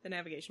the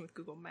navigation with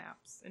Google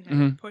Maps and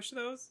have it push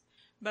those,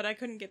 but I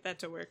couldn't get that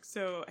to work.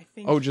 So I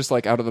think. Oh, just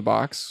like out of the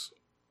box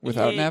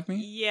without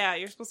NavMe? Yeah.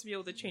 You're supposed to be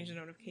able to change the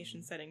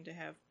notification setting to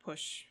have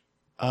push.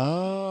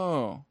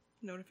 Oh.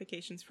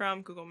 Notifications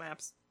from Google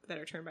Maps that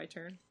are turn by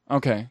turn.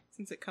 Okay.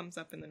 Since it comes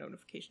up in the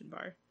notification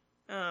bar.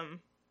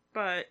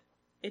 But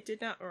it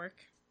did not work.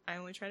 I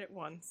only tried it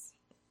once.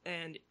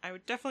 And I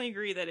would definitely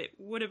agree that it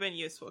would have been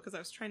useful because I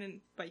was trying to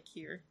bike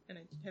here and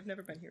I have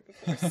never been here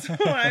before. So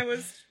I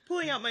was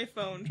pulling out my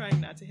phone, trying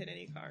not to hit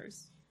any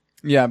cars.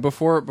 Yeah,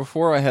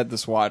 before I had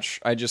this watch,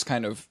 I just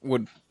kind of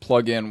would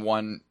plug in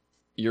one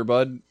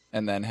earbud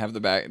and then have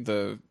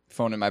the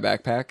phone in my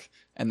backpack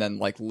and then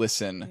like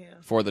listen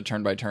for the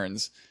turn by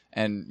turns,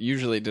 and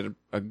usually did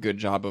a good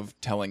job of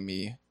telling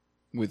me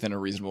within a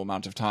reasonable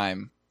amount of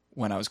time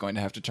when I was going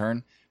to have to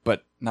turn,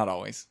 but not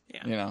always.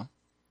 Yeah. You know.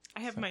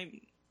 I have my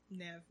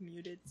nav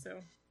muted, so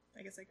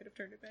I guess I could have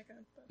turned it back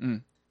on.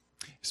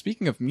 But.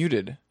 Speaking of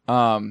muted,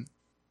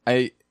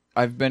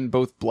 I've been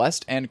both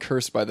blessed and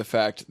cursed by the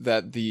fact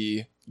that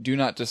the do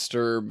not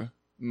disturb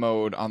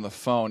mode on the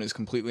phone is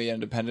completely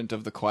independent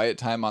of the quiet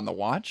time on the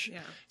watch.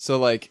 Yeah. So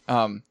like,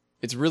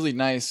 it's really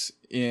nice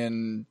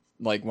in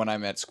like when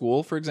I'm at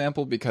school, for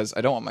example, because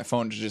I don't want my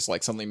phone to just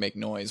like suddenly make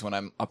noise when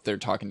I'm up there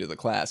talking to the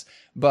class.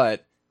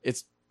 But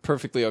it's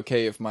perfectly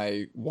okay if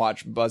my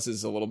watch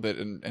buzzes a little bit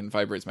and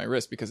vibrates my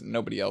wrist because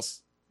nobody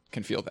else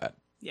can feel that.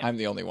 Yeah. I'm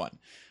the only one.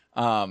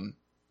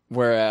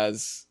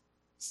 Whereas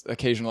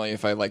occasionally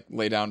if I like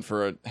lay down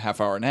for a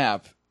half-hour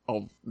nap,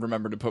 I'll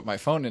remember to put my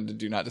phone into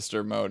do not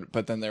disturb mode.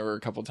 But then there were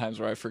a couple times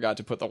where I forgot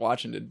to put the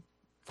watch into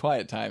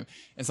quiet time,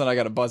 and so I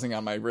got a buzzing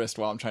on my wrist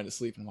while I'm trying to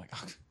sleep, and I'm like,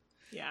 oh,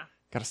 yeah,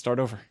 gotta start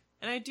over.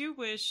 And I do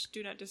wish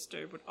do not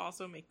disturb would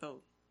also make the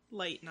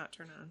light not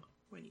turn on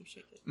when you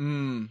shake it.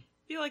 I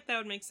feel like that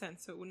would make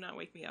sense, so it would not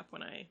wake me up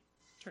when I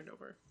turned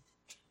over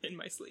in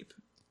my sleep,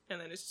 and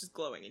then it's just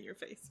glowing in your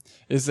face.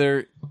 Is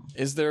there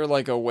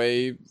like a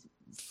way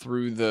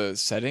through the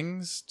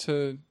settings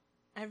to?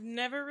 I've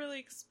never really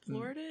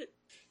explored it.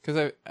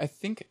 Because I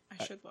think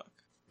I should look.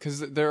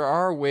 Because there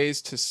are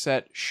ways to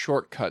set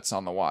shortcuts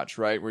on the watch,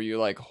 right? Where you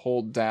like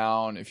hold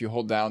down, if you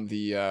hold down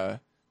the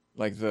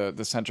like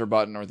the center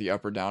button or the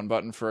up or down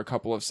button for a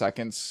couple of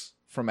seconds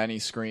from any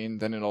screen,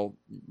 then it'll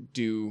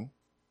do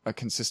a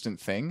consistent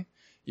thing.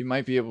 You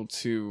might be able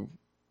to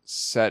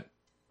set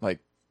like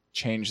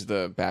change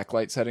the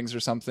backlight settings or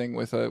something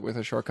with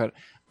a shortcut.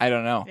 I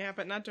don't know. Yeah,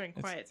 but not during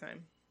quiet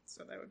time.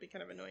 So that would be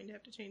kind of annoying to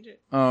have to change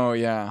it. Oh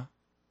yeah.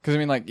 Because I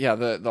mean, like, yeah,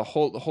 the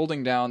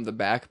holding down the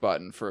back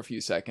button for a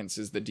few seconds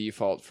is the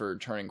default for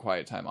turning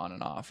quiet time on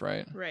and off,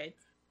 right? Right,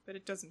 but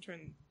it doesn't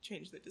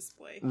change the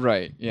display.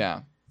 Right.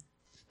 Yeah,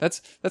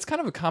 that's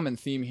kind of a common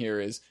theme here.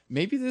 Is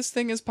maybe this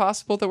thing is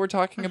possible that we're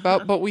talking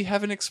about, but we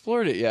haven't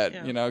explored it yet.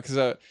 Yeah. You know,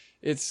 because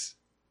it's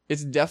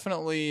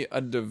definitely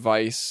a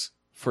device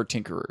for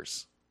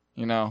tinkerers.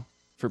 You know,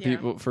 for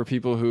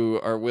people who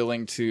are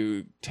willing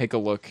to take a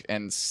look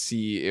and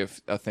see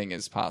if a thing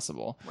is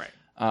possible.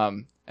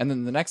 Right. And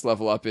then the next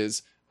level up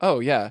is, oh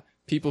yeah,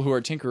 people who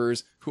are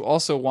tinkerers who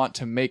also want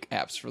to make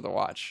apps for the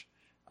watch.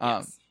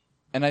 Yes.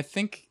 And I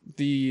think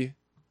the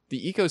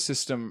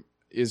ecosystem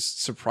is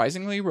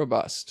surprisingly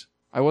robust.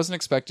 I wasn't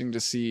expecting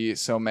to see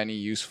so many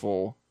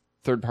useful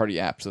third-party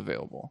apps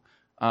available,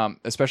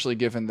 especially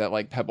given that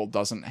like Pebble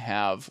doesn't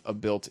have a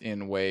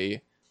built-in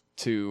way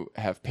to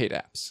have paid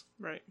apps.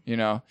 Right. You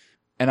know,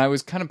 and I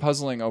was kind of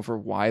puzzling over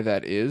why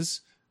that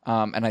is.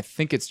 And I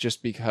think it's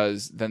just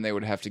because then they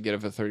would have to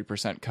give a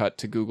 30% cut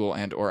to Google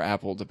and or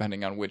Apple,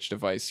 depending on which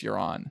device you're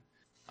on.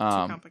 Too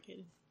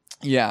complicated.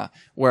 Yeah.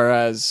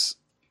 Whereas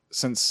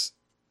since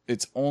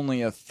it's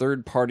only a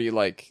third party,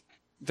 like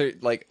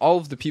all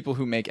of the people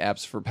who make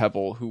apps for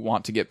Pebble who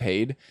want to get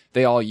paid,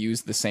 they all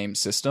use the same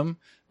system,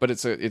 but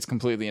it's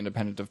completely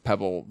independent of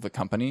Pebble, the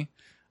company.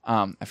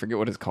 I forget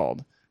what it's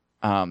called.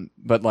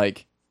 But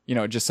like, you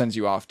know, it just sends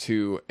you off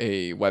to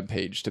a web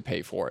page to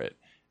pay for it.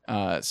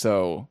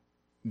 So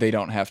they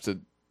don't have to,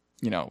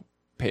 you know,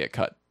 pay a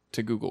cut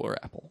to Google or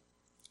Apple.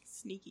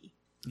 Sneaky.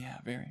 Yeah,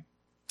 very.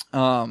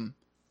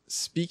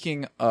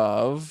 Speaking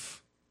of...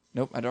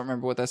 Nope, I don't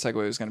remember what that segue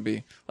was going to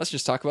be. Let's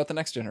just talk about the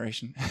next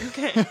generation.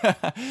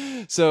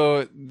 Okay.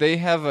 So they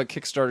have a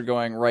Kickstarter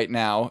going right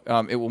now.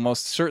 It will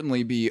most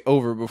certainly be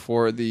over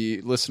before the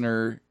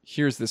listener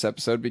hears this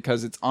episode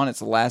because it's on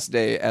its last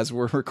day as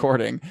we're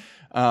recording.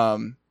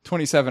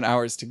 27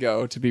 hours to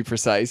go, to be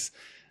precise.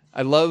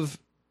 I love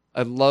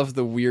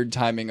the weird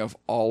timing of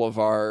all of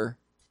our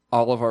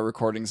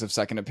recordings of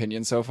Second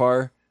Opinion so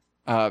far,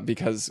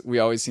 because we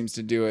always seems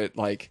to do it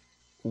like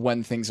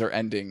when things are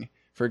ending.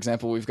 For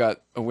example, we've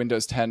got a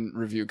Windows 10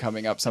 review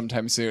coming up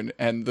sometime soon,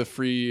 and the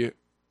free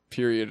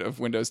period of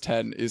Windows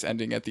 10 is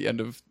ending at the end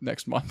of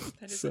next month.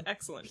 That is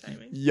excellent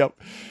timing. Yep.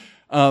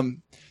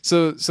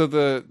 So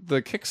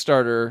the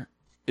Kickstarter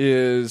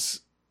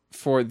is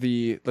for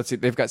the, let's see,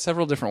 they've got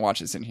several different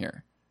watches in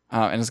here,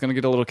 and it's going to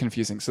get a little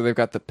confusing. So they've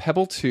got the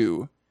Pebble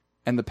 2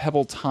 and the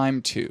Pebble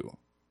Time 2,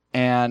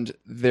 and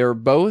they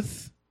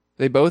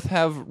both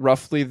have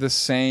roughly the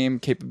same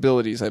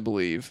capabilities, I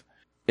believe,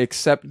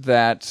 except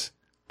that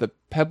the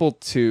Pebble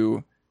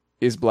 2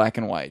 is black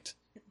and white,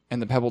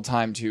 and the Pebble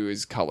Time 2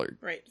 is colored.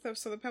 Right.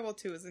 So the Pebble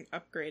 2 is an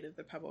upgrade of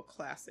the Pebble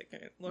Classic,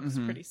 and it looks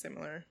pretty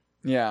similar.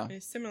 Yeah.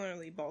 It's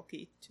similarly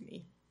bulky to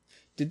me.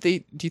 Do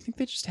you think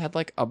they just had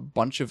like a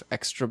bunch of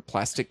extra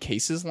plastic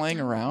cases laying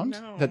around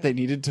that they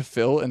needed to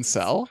fill and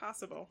sell? It's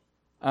possible.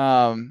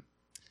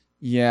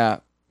 Yeah.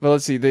 Well,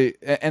 let's see.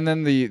 And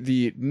then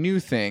the new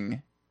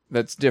thing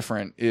that's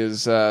different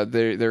is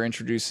they're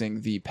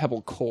introducing the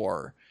Pebble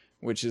Core,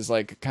 which is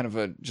like kind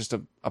of just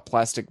a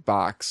plastic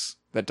box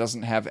that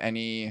doesn't have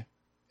any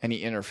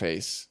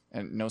interface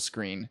and no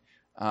screen.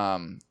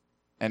 And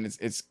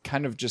it's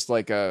kind of just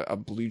like a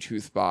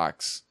Bluetooth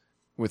box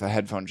with a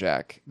headphone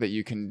jack that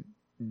you can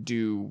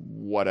do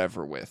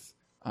whatever with.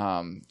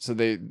 So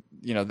they,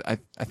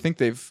 I think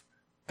they're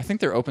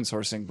open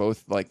sourcing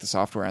both like the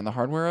software and the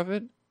hardware of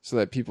it, so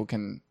that people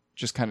can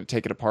just kind of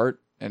take it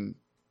apart. And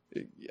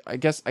I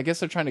guess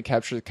they're trying to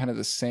capture kind of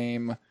the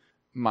same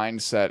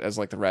mindset as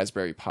like the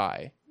Raspberry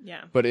Pi,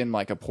 Yeah. but in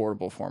like a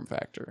portable form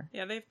factor.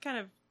 Yeah, they've kind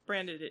of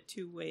branded it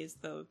two ways,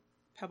 though.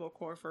 Pebble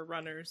Core for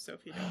runners, so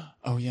if you don't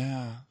Oh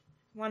yeah.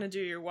 want to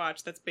do your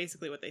watch, that's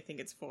basically what they think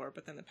it's for.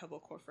 But then the Pebble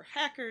Core for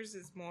hackers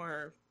is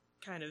more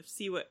kind of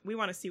we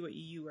want to see what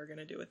you are going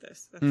to do with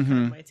this. That's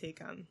kind of my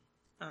take on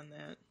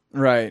that.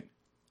 Right.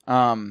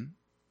 And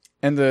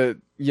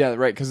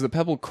because the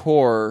Pebble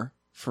Core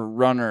for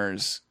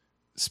runners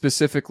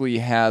specifically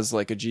has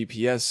like a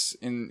GPS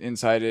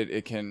inside it.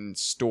 It can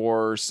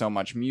store so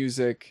much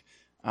music,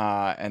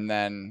 and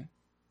then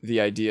the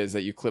idea is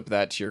that you clip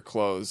that to your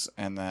clothes,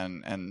 and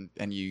then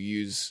and you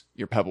use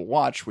your Pebble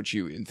watch, which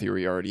you in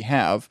theory already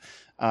have,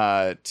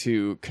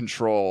 to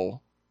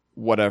control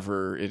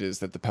whatever it is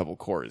that the Pebble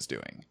Core is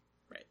doing.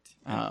 Right.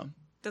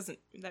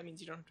 That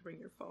means you don't have to bring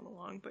your phone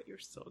along, but you're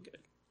still good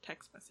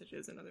text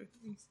messages and other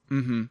things.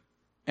 Mm-hmm.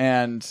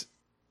 And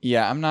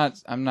yeah, I'm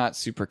not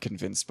super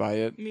convinced by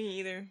it. Me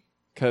either.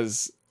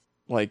 Because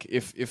like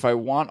if I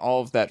want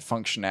all of that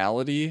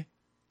functionality,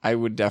 I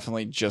would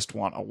definitely just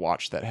want a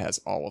watch that has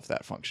all of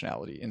that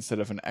functionality instead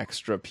of an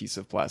extra piece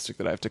of plastic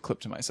that I have to clip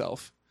to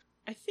myself.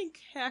 I think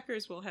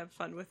hackers will have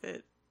fun with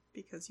it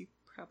because you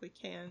probably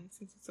can,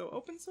 since it's so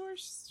open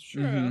source.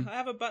 Sure, I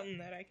have a button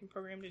that I can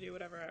program to do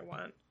whatever I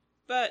want.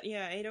 But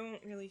yeah, I don't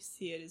really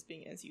see it as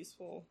being as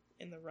useful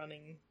in the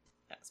running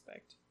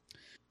aspect.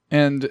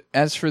 And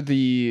as for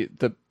the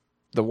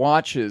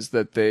watches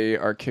that they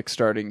are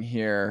kickstarting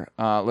here,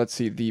 let's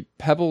see, the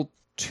Pebble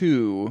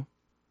 2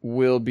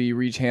 will be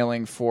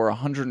retailing for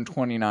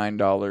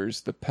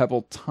 $129. The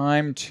Pebble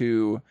Time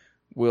 2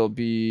 will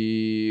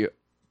be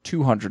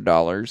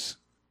 $200.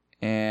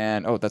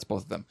 And that's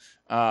both of them.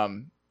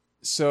 And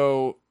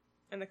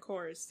the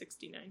Core is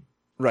 $69.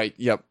 Right,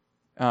 yep.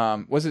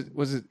 Is it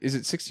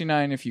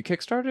 $69 if you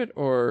kickstart it,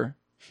 or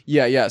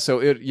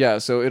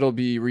so it'll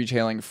be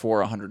retailing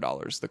for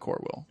 $100, the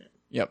Core will.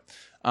 Yep.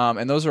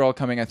 And those are all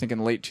coming, I think,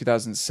 in late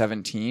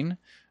 2017.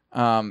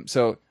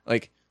 So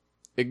like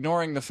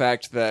ignoring the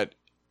fact that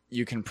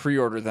you can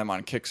pre-order them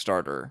on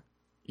Kickstarter,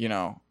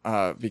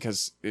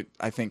 because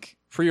I think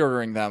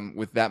pre-ordering them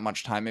with that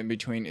much time in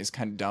between is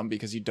kind of dumb,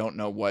 because you don't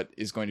know what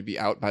is going to be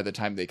out by the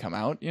time they come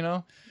out,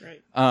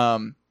 Right.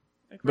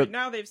 But right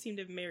now they've seemed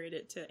to have married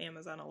it to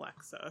Amazon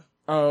Alexa.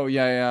 Oh,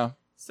 yeah.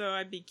 So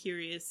I'd be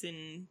curious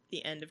in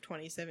the end of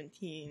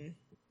 2017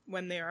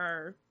 when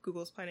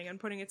Google's planning on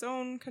putting its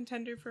own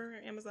contender for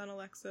Amazon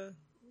Alexa.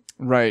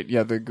 Right,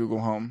 yeah, the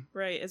Google Home.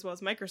 Right, as well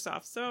as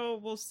Microsoft. So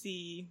we'll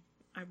see.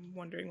 I'm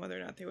wondering whether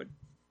or not they would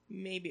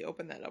maybe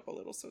open that up a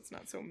little so it's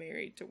not so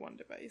married to one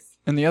device.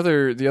 And the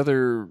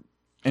other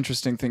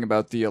interesting thing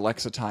about the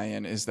Alexa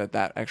tie-in is that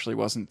actually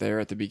wasn't there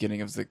at the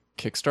beginning of the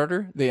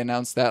Kickstarter. They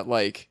announced that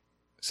like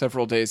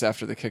several days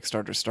after the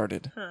Kickstarter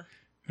started,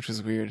 which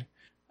was weird.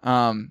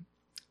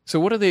 So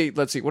what are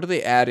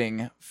they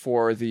adding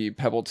for the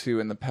Pebble 2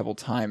 and the Pebble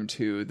Time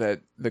 2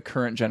 that the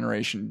current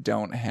generation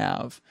don't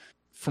have?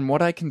 From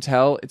what I can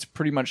tell, it's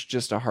pretty much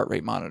just a heart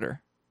rate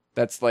monitor.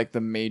 That's like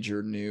the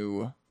major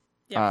new...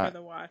 for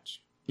the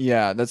watch.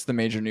 Yeah, that's the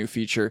major new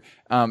feature.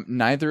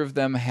 Neither of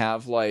them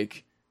have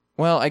like...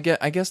 Well, I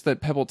guess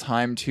that Pebble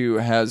Time 2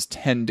 has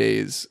 10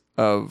 days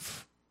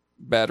of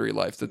battery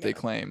life that they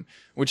claim,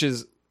 which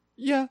is...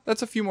 Yeah,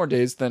 that's a few more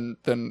days than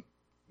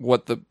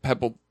what the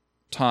Pebble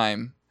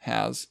Time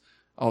has.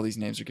 All these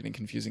names are getting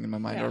confusing in my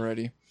mind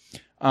already.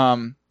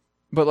 But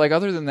like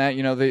other than that,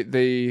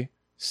 they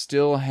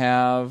still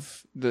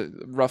have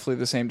roughly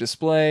the same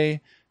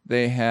display.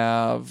 They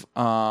have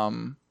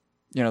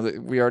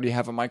we already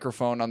have a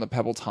microphone on the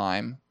Pebble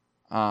Time.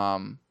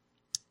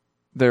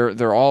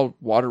 They're all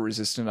water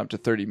resistant up to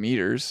 30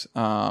 meters.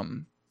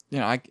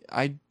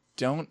 I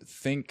don't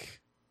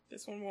think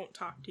this one won't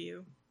talk to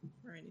you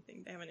or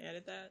anything. They haven't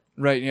added that.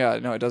 Right, yeah.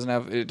 No, it doesn't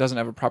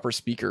have a proper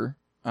speaker.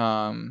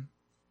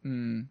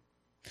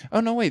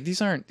 Oh no, wait,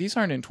 these aren't in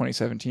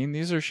 2017.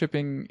 These are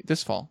shipping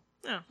this fall.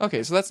 Oh.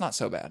 Okay, so that's not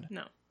so bad.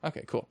 No.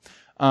 Okay, cool.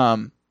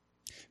 But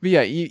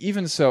yeah,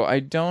 even so, I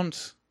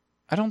don't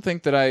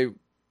think that I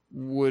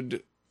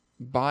would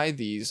buy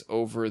these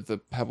over the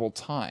Pebble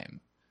Time,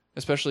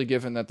 especially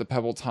given that the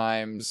Pebble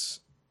Time's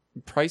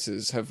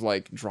prices have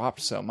like dropped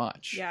so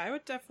much. Yeah, I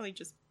would definitely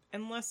just,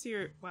 unless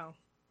you're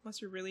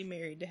really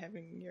married to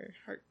having your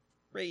heart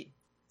rate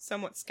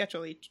somewhat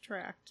sketchily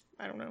tracked.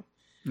 I don't know.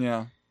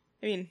 Yeah.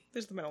 I mean,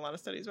 there's been a lot of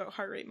studies about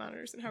heart rate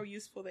monitors and how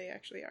useful they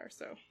actually are,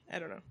 so I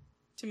don't know.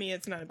 To me,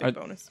 it's not a big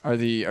bonus. Are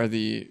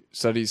the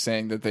studies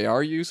saying that they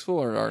are useful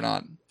or are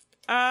not?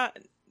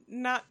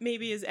 Not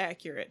maybe as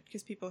accurate,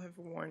 because people have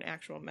worn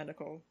actual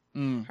medical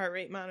heart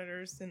rate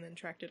monitors and then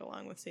tracked it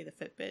along with, say, the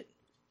Fitbit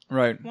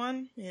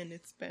one, and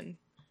it's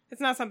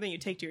not something you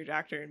take to your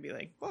doctor and be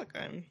like, look,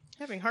 I'm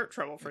having heart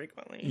trouble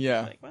frequently.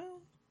 Yeah. Like,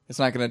 well, it's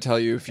not going to tell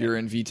you if you're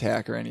in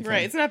VTAC or anything.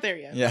 Right, it's not there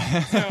yet.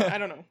 Yeah. So I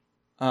don't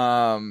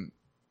know.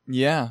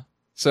 Yeah.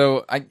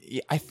 So I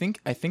think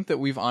that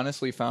we've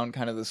honestly found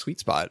kind of the sweet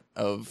spot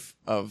of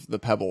the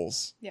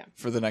Pebbles. Yeah.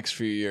 For the next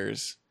few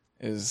years.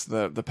 Is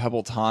the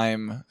Pebble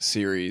Time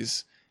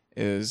series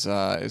is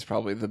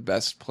probably the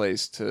best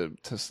place to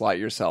slot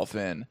yourself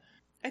in.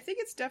 I think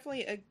it's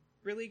definitely a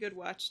really good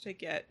watch to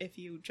get if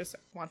you just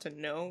want to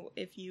know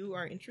if you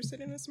are interested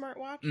in a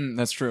smartwatch.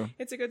 That's true.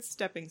 It's a good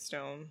stepping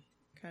stone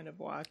kind of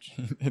watch.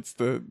 It's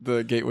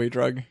the gateway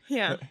drug.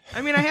 Yeah.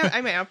 I mean, I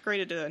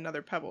upgraded to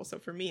another Pebble, so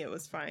for me it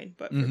was fine.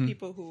 But for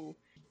people who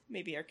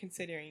maybe are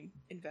considering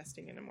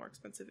investing in a more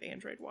expensive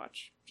Android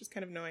watch, just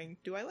kind of knowing,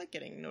 do I like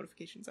getting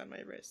notifications on my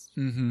wrist?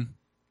 Mm-hmm.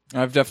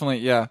 I've definitely,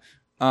 yeah.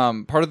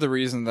 Part of the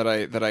reason that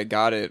I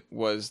got it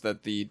was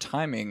that the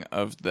timing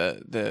of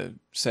the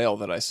sale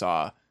that I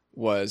saw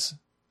was,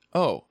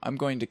 oh, I'm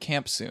going to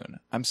camp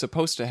soon. I'm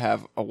supposed to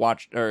have a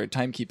watch or a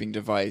timekeeping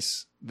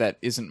device that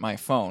isn't my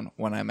phone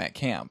when I'm at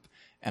camp,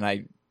 and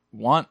I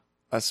want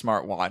a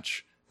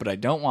smartwatch, but I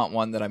don't want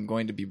one that I'm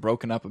going to be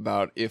broken up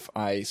about if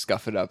I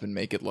scuff it up and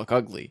make it look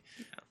ugly.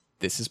 Yeah.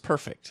 This is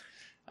perfect.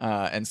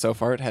 And so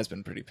far it has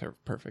been pretty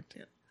perfect.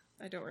 Yeah.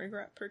 I don't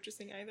regret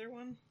purchasing either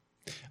one.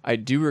 I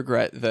do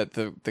regret that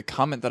the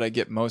comment that I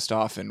get most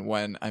often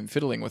when I'm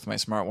fiddling with my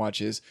smartwatch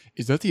is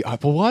that the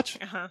Apple Watch?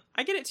 Uh-huh.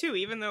 I get it too,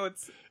 even though it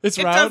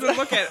round. doesn't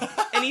look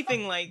at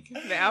anything like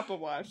the Apple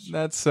Watch.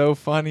 That's so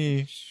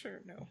funny. Sure,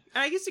 no.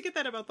 And I used to get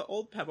that about the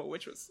old Pebble,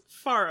 which was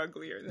far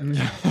uglier than the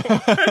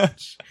Apple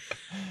Watch.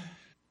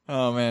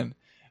 Oh, man.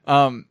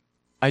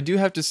 I do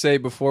have to say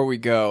before we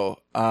go,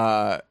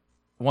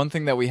 one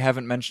thing that we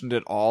haven't mentioned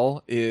at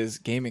all is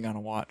gaming on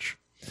a watch.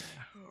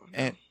 Oh, no.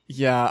 And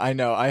yeah, I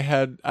know. I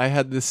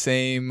had the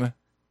same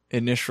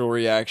initial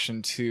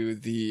reaction to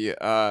the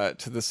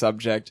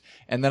subject,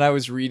 and then I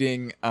was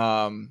reading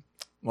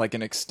like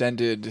an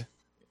extended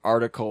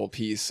article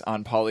piece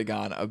on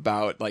Polygon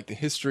about like the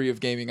history of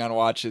gaming on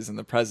watches in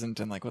the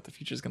present and like what the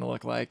future is going to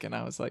look like, and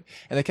I was like,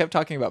 and they kept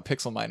talking about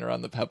Pixel Miner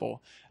on the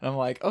Pebble, and I'm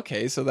like,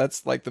 okay, so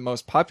that's like the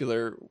most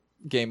popular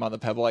game on the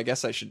Pebble. I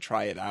guess I should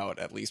try it out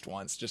at least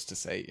once just to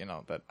say,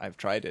 that I've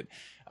tried it.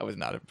 I was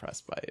not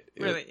impressed by it.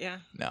 Really? Yeah.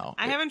 No.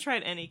 I haven't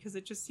tried any because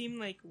it just seemed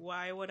like,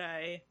 why would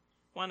I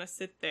want to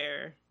sit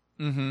there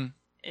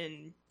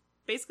and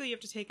basically you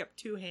have to take up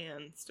two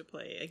hands to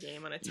play a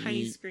game on a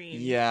tiny screen.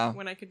 Yeah.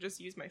 When I could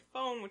just use my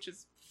phone, which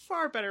is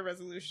far better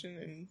resolution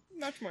and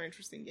much more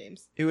interesting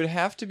games. It would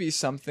have to be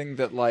something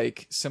that,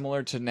 like,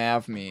 similar to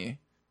NavMe,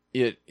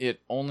 it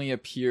only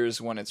appears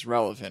when it's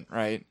relevant,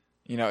 right?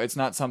 It's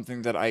not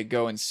something that I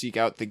go and seek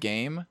out the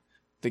game.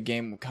 The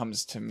game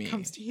comes to me.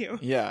 Comes to you.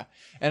 Yeah.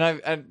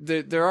 And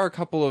there are a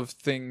couple of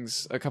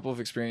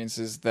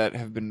experiences that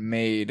have been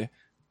made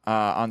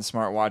on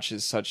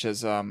smartwatches, such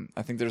as I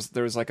think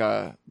there was like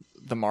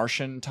the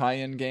Martian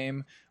tie-in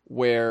game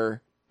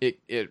where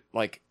it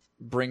like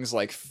brings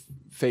like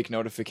fake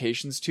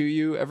notifications to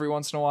you every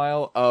once in a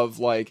while of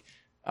like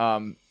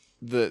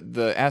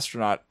the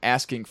astronaut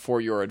asking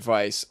for your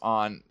advice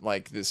on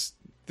like this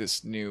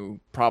new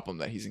problem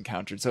that he's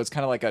encountered. So it's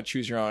kind of like a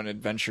choose your own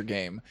adventure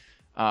game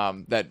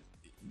that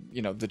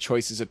the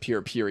choices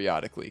appear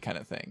periodically kind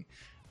of thing.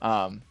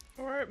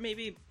 Or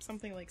maybe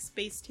something like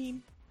Space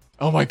Team.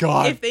 Oh my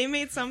god. If they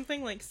made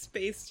something like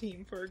Space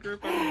Team for a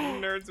group of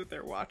nerds with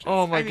their watches.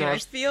 Oh my gosh. I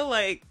feel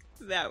like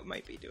that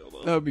might be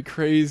doable. That would be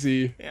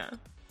crazy. Yeah.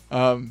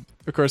 Of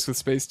course with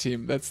Space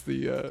Team, that's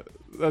the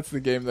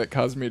game that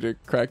caused me to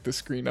crack the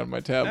screen on my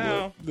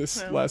tablet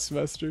last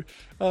semester.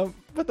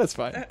 But that's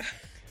fine.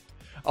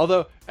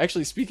 Although,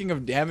 actually, speaking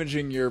of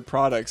damaging your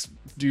products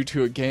due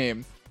to a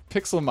game,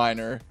 Pixel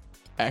Miner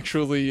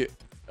actually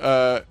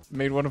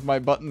made one of my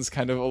buttons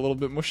kind of a little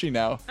bit mushy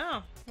now.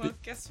 Oh, well,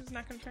 guess who's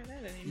not going to try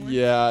that anymore?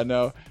 Yeah,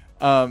 no.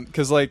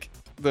 Because, like,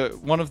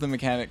 one of the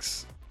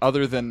mechanics,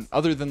 other than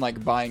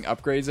like buying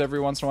upgrades every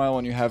once in a while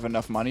when you have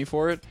enough money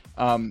for it,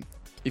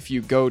 if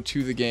you go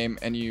to the game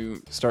and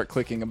you start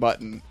clicking a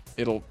button,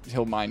 he'll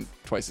mine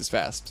twice as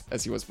fast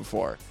as he was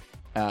before.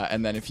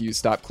 And then if you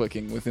stop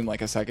clicking within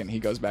like a second, he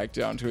goes back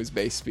down to his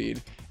base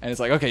speed. And it's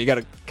like, okay, you got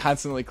to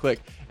constantly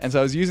click. And so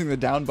I was using the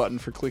down button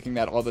for clicking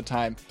that all the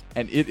time.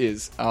 And it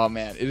is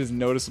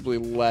noticeably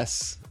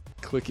less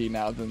clicky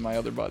now than my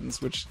other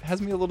buttons, which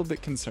has me a little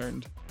bit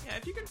concerned. Yeah,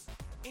 if you could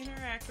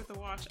interact with the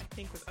watch, I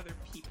think with other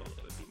people,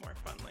 it would be more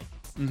fun. Like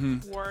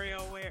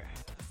WarioWare,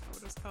 that's not what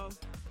it was called.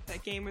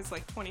 That game was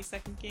like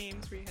 20-second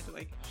games where you had to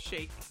like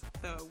shake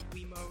the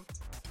Wiimote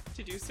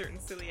to do certain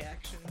silly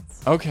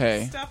actions.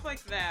 Okay. Stuff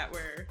like that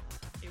where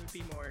it would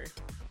be more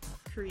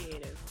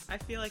creative. I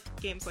feel like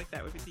games like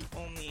that would be the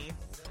only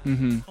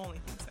things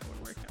that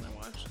would work on a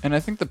watch. And I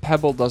think the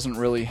Pebble doesn't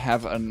really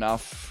have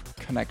enough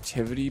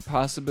connectivity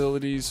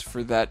possibilities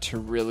for that to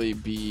really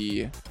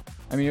be...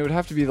 I mean, it would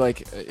have to be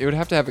like... It would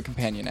have to have a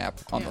companion app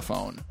on the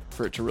phone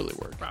for it to really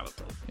work.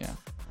 Probably. Yeah.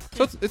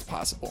 So it's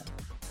possible. You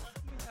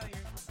can tell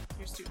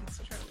your students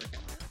to try to work out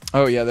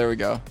there. Oh yeah, there we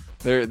go.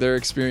 Their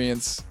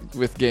experience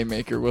with Game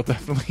Maker will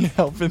definitely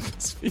help in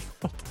this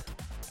field.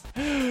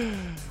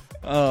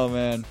 Oh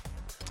man.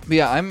 But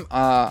yeah,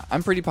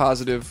 I'm pretty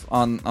positive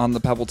on the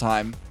Pebble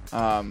Time.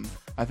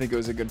 I think it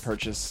was a good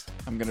purchase.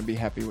 I'm gonna be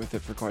happy with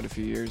it for quite a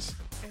few years.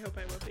 I hope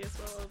I will be as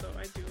well, although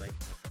I do like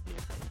new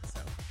things,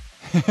 so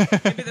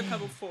maybe the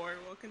Pebble 4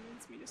 will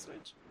convince me to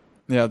switch.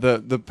 Yeah,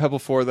 the Pebble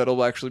 4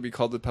 that'll actually be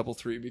called the Pebble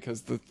 3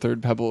 because the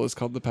third Pebble is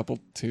called the Pebble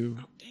 2.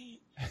 Oh dang.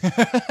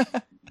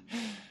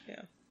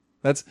 Yeah.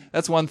 That's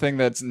one thing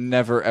that's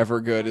never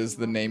ever good is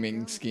the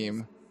naming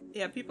scheme.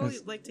 Yeah, people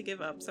like to give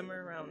up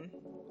somewhere around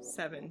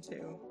 7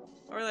 too.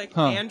 Or like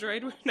Huh.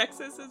 Android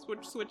Nexuses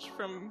would switch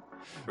from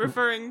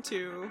referring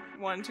to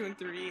 1, 2, and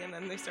 3, and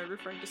then they started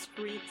referring to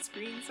screen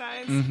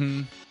size.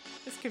 Mm-hmm.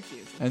 It's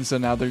confusing. And so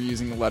now they're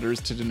using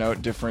letters to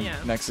denote different Yeah.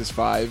 Nexus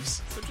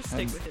 5s. So just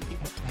stick with it,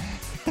 people.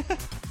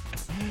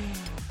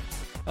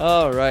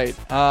 All right.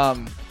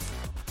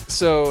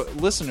 So,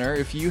 listener,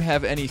 if you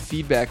have any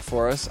feedback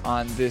for us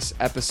on this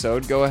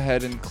episode, go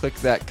ahead and click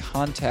that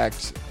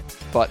contact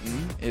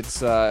button.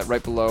 It's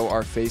right below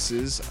our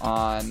faces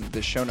on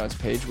the show notes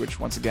page, which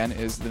once again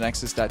is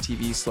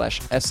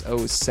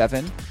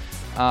thenexus.tv/SO7.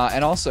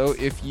 And also,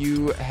 if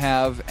you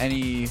have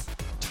any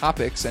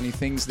topics, any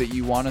things that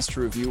you want us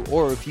to review,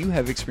 or if you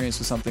have experience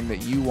with something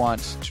that you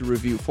want to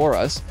review for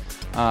us,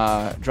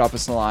 drop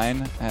us a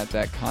line at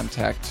that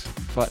contact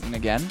button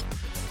again.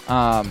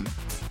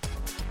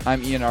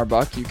 I'm Ian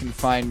Arbuck. You can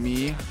find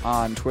me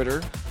on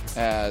Twitter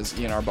as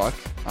Ian Arbuck.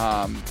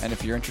 And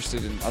if you're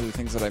interested in other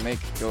things that I make,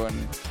 go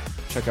and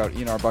check out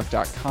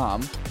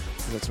ianarbuck.com,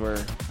 because that's where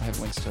I have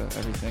links to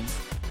everything.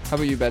 How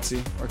about you,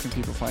 Betsy? Where can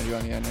people find you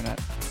on the internet?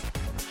 I'm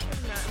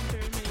not in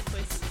very many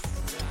places,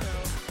 so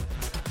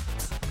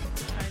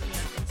find me on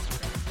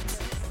Instagram, I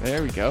guess.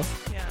 There we go.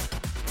 Yeah,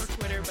 or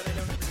Twitter, but I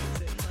don't ever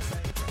use it unless I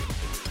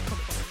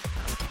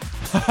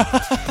complain.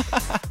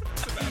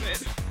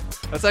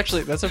 That's about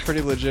it. That's a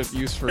pretty legit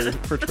use for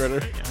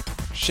Twitter. Yeah.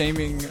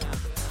 Shaming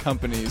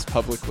companies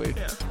publicly.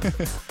 Yeah.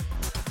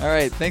 All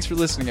right. Thanks for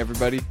listening,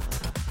 everybody.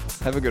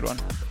 Have a good one.